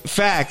 Hey,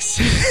 facts.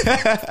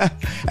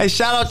 Hey,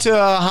 shout out to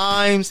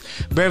Himes,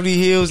 Beverly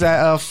Hills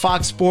at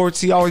Fox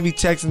Sports. He always be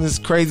texting this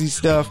crazy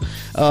stuff.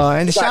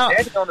 And We shout got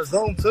Danny on the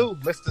Zoom too,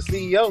 Mr.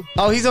 CEO.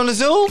 Oh, he's on the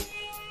Zoom?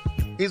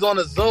 He's on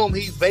the Zoom.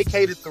 He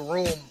vacated the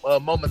room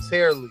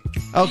momentarily.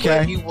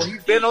 Okay.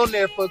 He's been on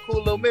there for a cool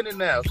little minute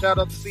now. Shout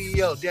out to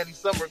CEO Danny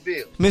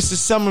Somerville. Mr.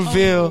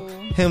 Somerville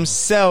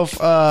himself,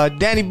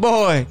 Danny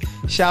Boy.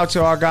 Shout out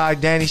to our guy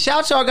Danny. Shout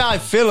out to our guy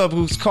Philip,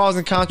 who's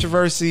causing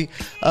controversy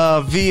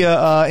via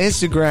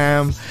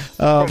Instagram.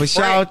 But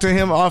shout out to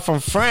him from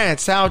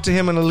France. Shout out to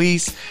him and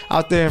Elise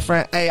out there in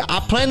France. Hey, I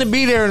plan to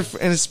be there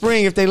in the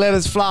spring if they let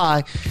us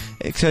fly,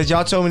 because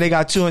y'all told me they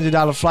got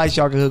 $200 flights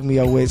y'all can hook me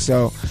up with.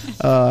 So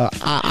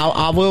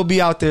I will be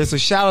out there. So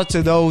shout out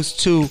to those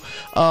two.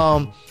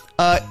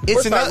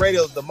 It's Courtside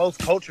Radio is the most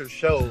cultured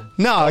show.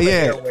 No, on the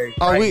yeah. airwaves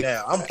right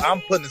now. I'm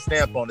putting a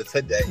stamp on it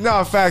today.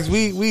 No, facts.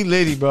 We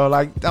litty, bro.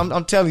 Like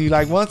I'm telling you,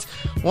 like once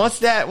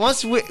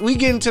we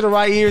get into the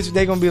right ears,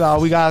 they gonna be like,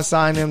 oh, we gotta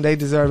sign them. They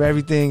deserve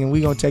everything, and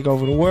we gonna take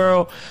over the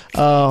world.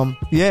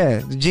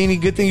 Yeah, Jeannie.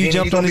 Good thing you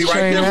jumped on this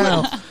train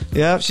now.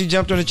 Yeah, she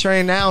jumped on the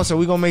train now, so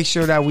we gonna make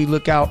sure that we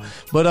look out.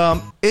 But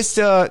it's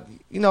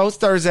it's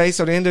Thursday,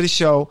 so the end of the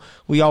show,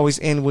 we always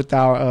end with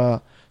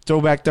our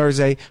Throwback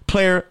Thursday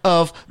Player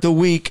of the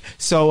Week.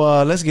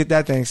 So let's get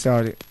that thing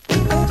started. I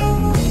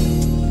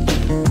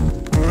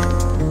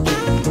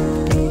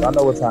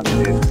know what time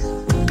it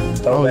is.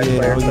 Throwback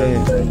Player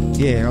Thursday.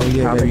 Yeah,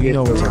 baby. You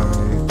know what time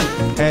it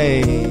is.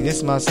 Hey, this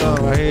is my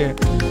song right here.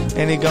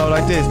 And it go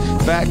like this.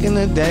 Back in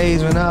the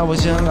days when I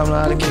was young, I'm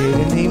not a kid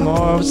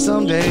anymore. But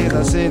some days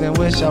I sit and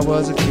wish I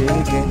was a kid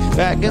again.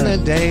 Back in the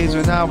days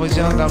when I was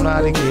young, I'm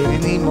not a kid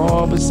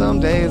anymore. But some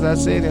days I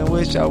sit and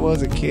wish I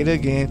was a kid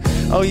again.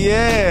 Oh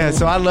yeah,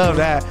 so I love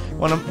that.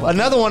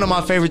 Another one of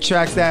my favorite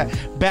tracks, that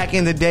Back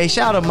in the Day.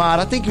 Shout out to Mod.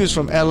 I think he was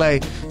from LA.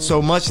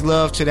 So much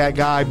love to that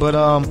guy. But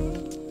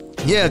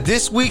yeah,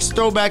 this week's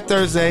Throwback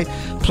Thursday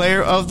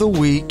Player of the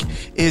Week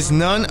is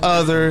none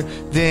other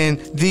than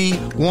the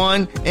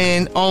one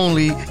and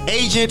only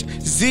Agent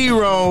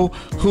Zero,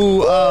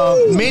 who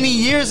many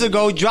years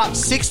ago dropped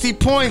 60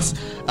 points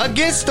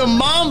against the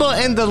Mamba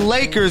and the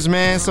Lakers,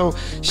 man. So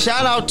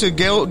shout out to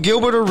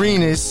Gilbert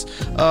Arenas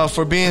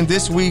for being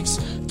this week's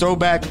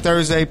Throwback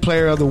Thursday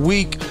Player of the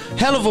Week.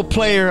 Hell of a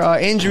player.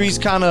 Injuries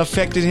kind of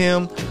affected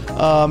him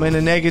in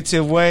a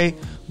negative way.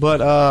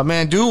 But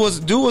man, dude was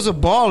a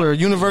baller.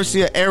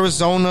 University of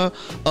Arizona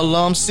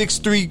alum,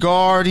 6'3"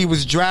 guard. He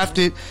was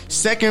drafted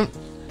second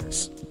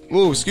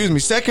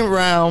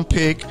round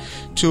pick,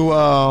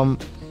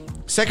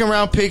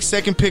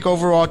 second pick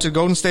overall to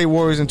Golden State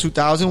Warriors in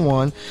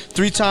 2001.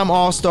 3-time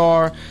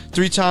All-Star,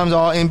 3 times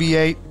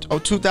All-NBA,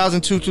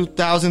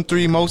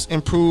 2002-2003 Most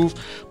Improved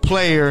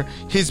Player.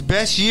 His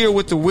best year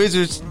with the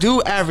Wizards,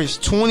 dude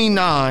averaged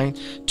 29,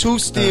 2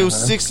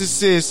 steals, 6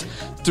 assists,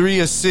 3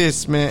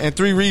 assists, man, and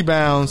 3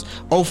 rebounds,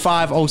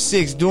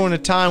 05-06, during a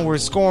time where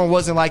scoring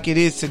wasn't like it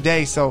is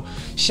today. So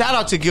shout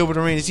out to Gilbert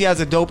Arenas. He has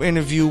a dope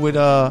interview with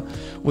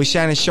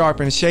Shannon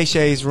Sharpe in Shay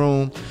Shay's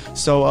room.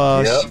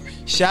 So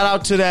shout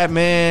out to that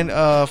man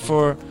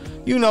for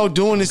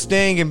doing this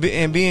thing and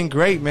being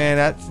great,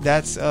 man.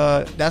 That's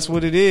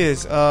what it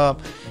is.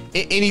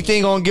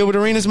 Anything on Gilbert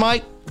Arenas,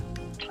 Mike?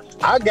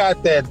 I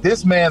got that.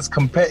 This man's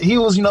he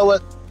was,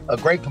 a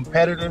great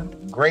competitor,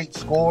 great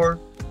scorer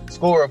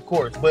of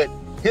course, but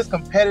his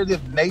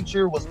competitive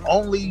nature was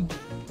only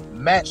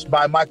matched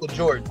by Michael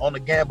Jordan on the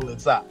gambling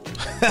side.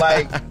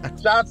 Like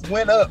shots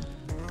went up,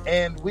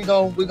 and we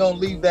gonna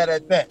leave that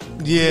at that.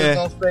 Yeah, we're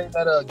gonna say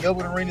that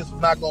Gilbert Arenas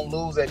was not gonna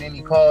lose at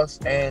any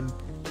cost, and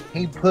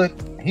he put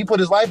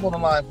his life on the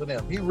line for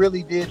them. He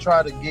really did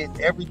try to get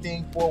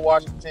everything for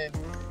Washington,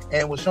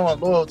 and was showing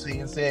loyalty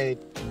and said,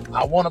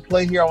 "I want to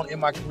play here. I want to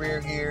end my career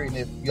here, and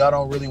if y'all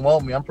don't really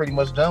want me, I'm pretty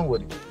much done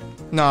with it."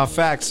 Nah,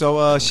 facts.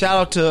 So shout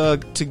out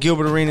to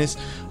Gilbert Arenas,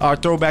 our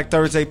Throwback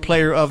Thursday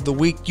Player of the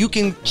Week. You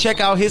can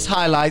check out his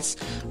highlights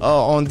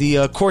on the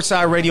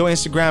Courtside Radio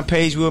Instagram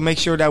page. We'll make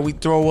sure that we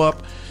throw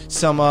up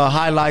some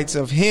highlights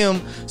of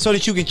him so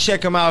that you can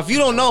check him out. If you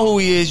don't know who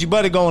he is, you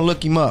better go and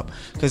look him up,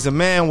 because the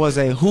man was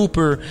a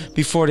hooper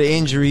before the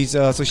injuries.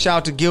 So shout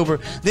out to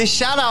Gilbert. Then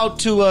shout out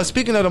to,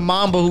 speaking of the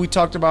Mamba who we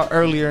talked about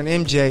earlier, and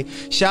MJ,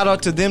 shout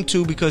out to them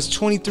too, because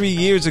 23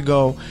 years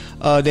ago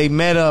they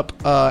met up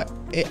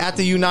at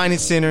the United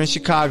Center in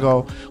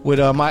Chicago with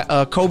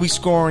Kobe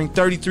scoring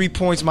 33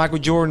 points, Michael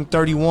Jordan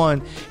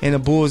 31 in the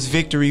Bulls'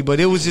 victory. But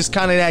it was just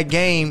kind of that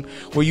game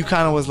where you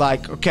kind of was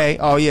like, okay,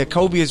 oh yeah,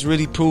 Kobe has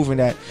really proven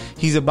that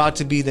he's about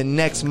to be the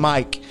next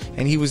Mike.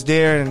 And he was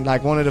there, and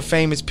like one of the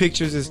famous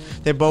pictures is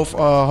they're both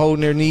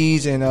holding their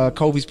knees, and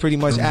Kobe's pretty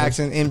much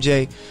asking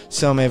MJ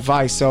some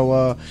advice.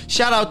 So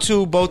shout out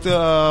to both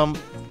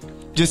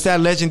just that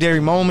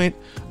legendary moment.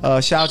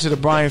 Shout out to the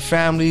Bryant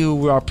family,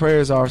 who our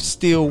prayers are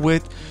still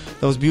with.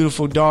 Those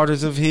beautiful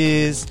daughters of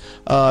his.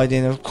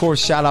 Then, of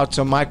course, shout out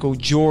to Michael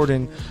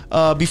Jordan.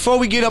 Before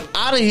we get up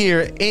out of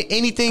here,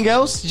 anything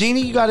else?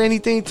 Jeannie, you got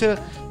anything to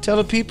tell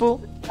the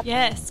people?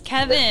 Yes,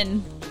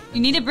 Kevin.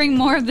 You need to bring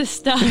more of this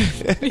stuff,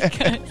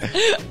 because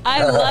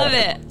I love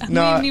it.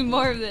 We need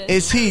more of this.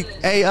 It's heat.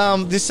 Hey,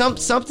 did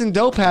something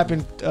dope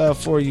happen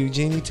for you,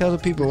 Jeannie? Tell the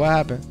people what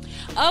happened.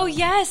 Oh,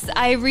 yes.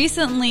 I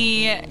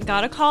recently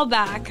got a call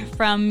back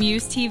from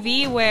Muse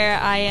TV where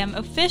I am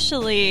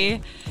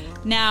officially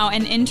now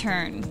an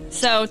intern.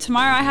 So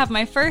tomorrow I have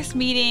my first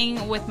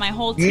meeting with my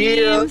whole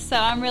team, so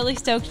I'm really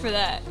stoked for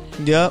that.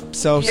 Yep.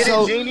 So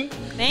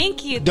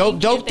thank you.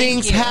 Dope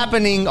things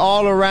happening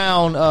all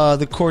around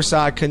the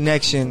Courtside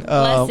Connection.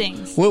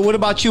 Blessings. What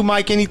about you,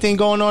 Mike? Anything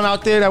going on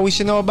out there that we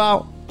should know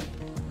about?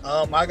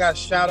 I got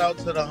shout out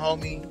to the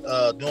homie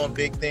doing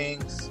big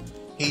things.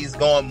 He's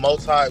going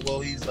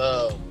he's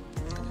gone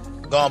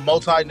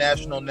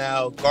multinational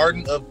now.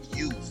 Garden of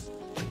Youth,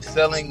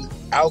 selling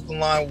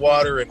alkaline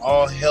water and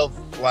all health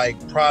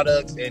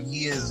products, and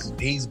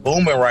he's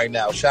booming right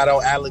now. Shout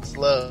out Alex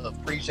Love.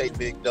 Appreciate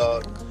big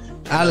dog.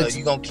 Alex,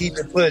 you gonna keep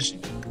it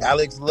pushing.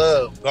 Alex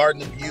Love,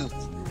 Garden of Youth.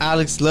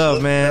 Alex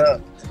Love,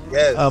 man.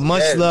 Yes,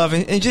 much love,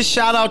 and just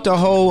shout out the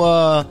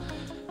whole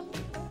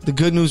the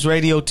Good News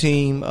Radio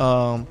team.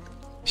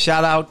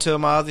 Shout out to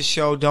my other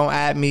show, Don't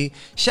At Me.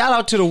 Shout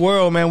out to the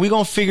world, man. We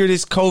gonna figure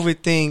this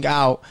COVID thing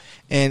out.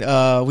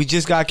 And we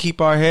just got to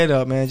keep our head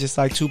up, man, just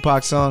like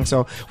Tupac's song.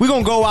 So we're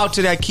going to go out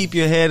to that Keep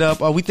Your Head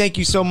Up. We thank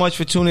you so much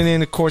for tuning in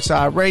to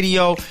Courtside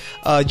Radio.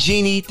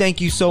 Jeannie,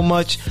 thank you so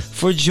much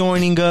for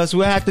joining us.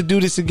 We'll have to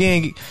do this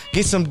again,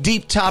 get some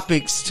deep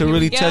topics to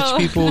really touch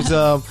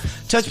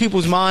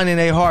people's mind and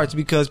their hearts,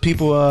 because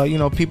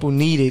people, people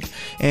need it.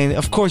 And,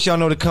 of course, y'all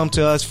know to come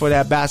to us for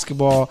that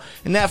basketball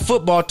and that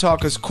football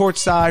talk is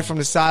Courtside from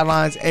the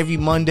sidelines every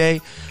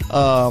Monday.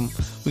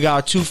 We got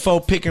our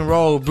 2-4 pick and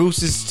roll,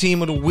 Bruce's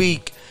Team of the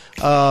Week.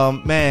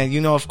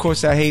 Man, of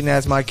course, that Hating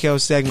As Michael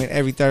segment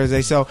every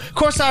Thursday. So,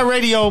 Courtside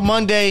Radio,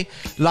 Monday,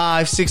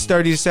 live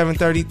 6:30 to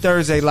 7:30.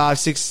 Thursday, live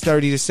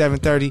 6:30 to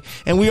 7:30.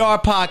 And we are a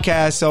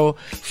podcast, so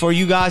for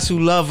you guys who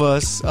love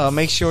us,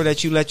 make sure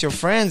that you let your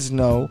friends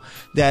know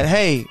that,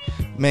 hey,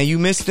 man, you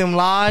missed them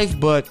live,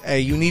 but, hey,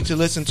 you need to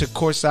listen to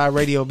Courtside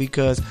Radio,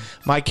 because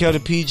Michael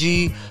the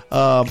PG,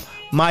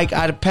 Mike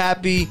out of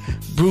Pappy,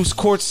 Bruce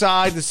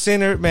Courtside, the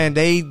center, man,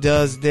 they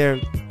does their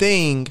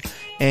thing.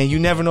 And you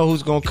never know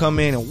who's going to come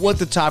in and what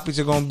the topics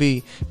are going to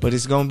be, but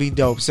it's going to be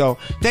dope. So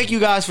thank you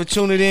guys for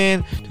tuning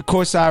in to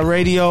Courtside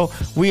Radio.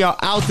 We are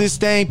out this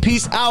thing.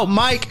 Peace out,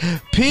 Mike.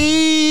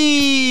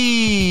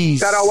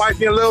 Peace. Shout out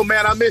Wifey and Lil,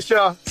 man. I miss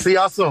y'all. See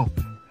y'all soon.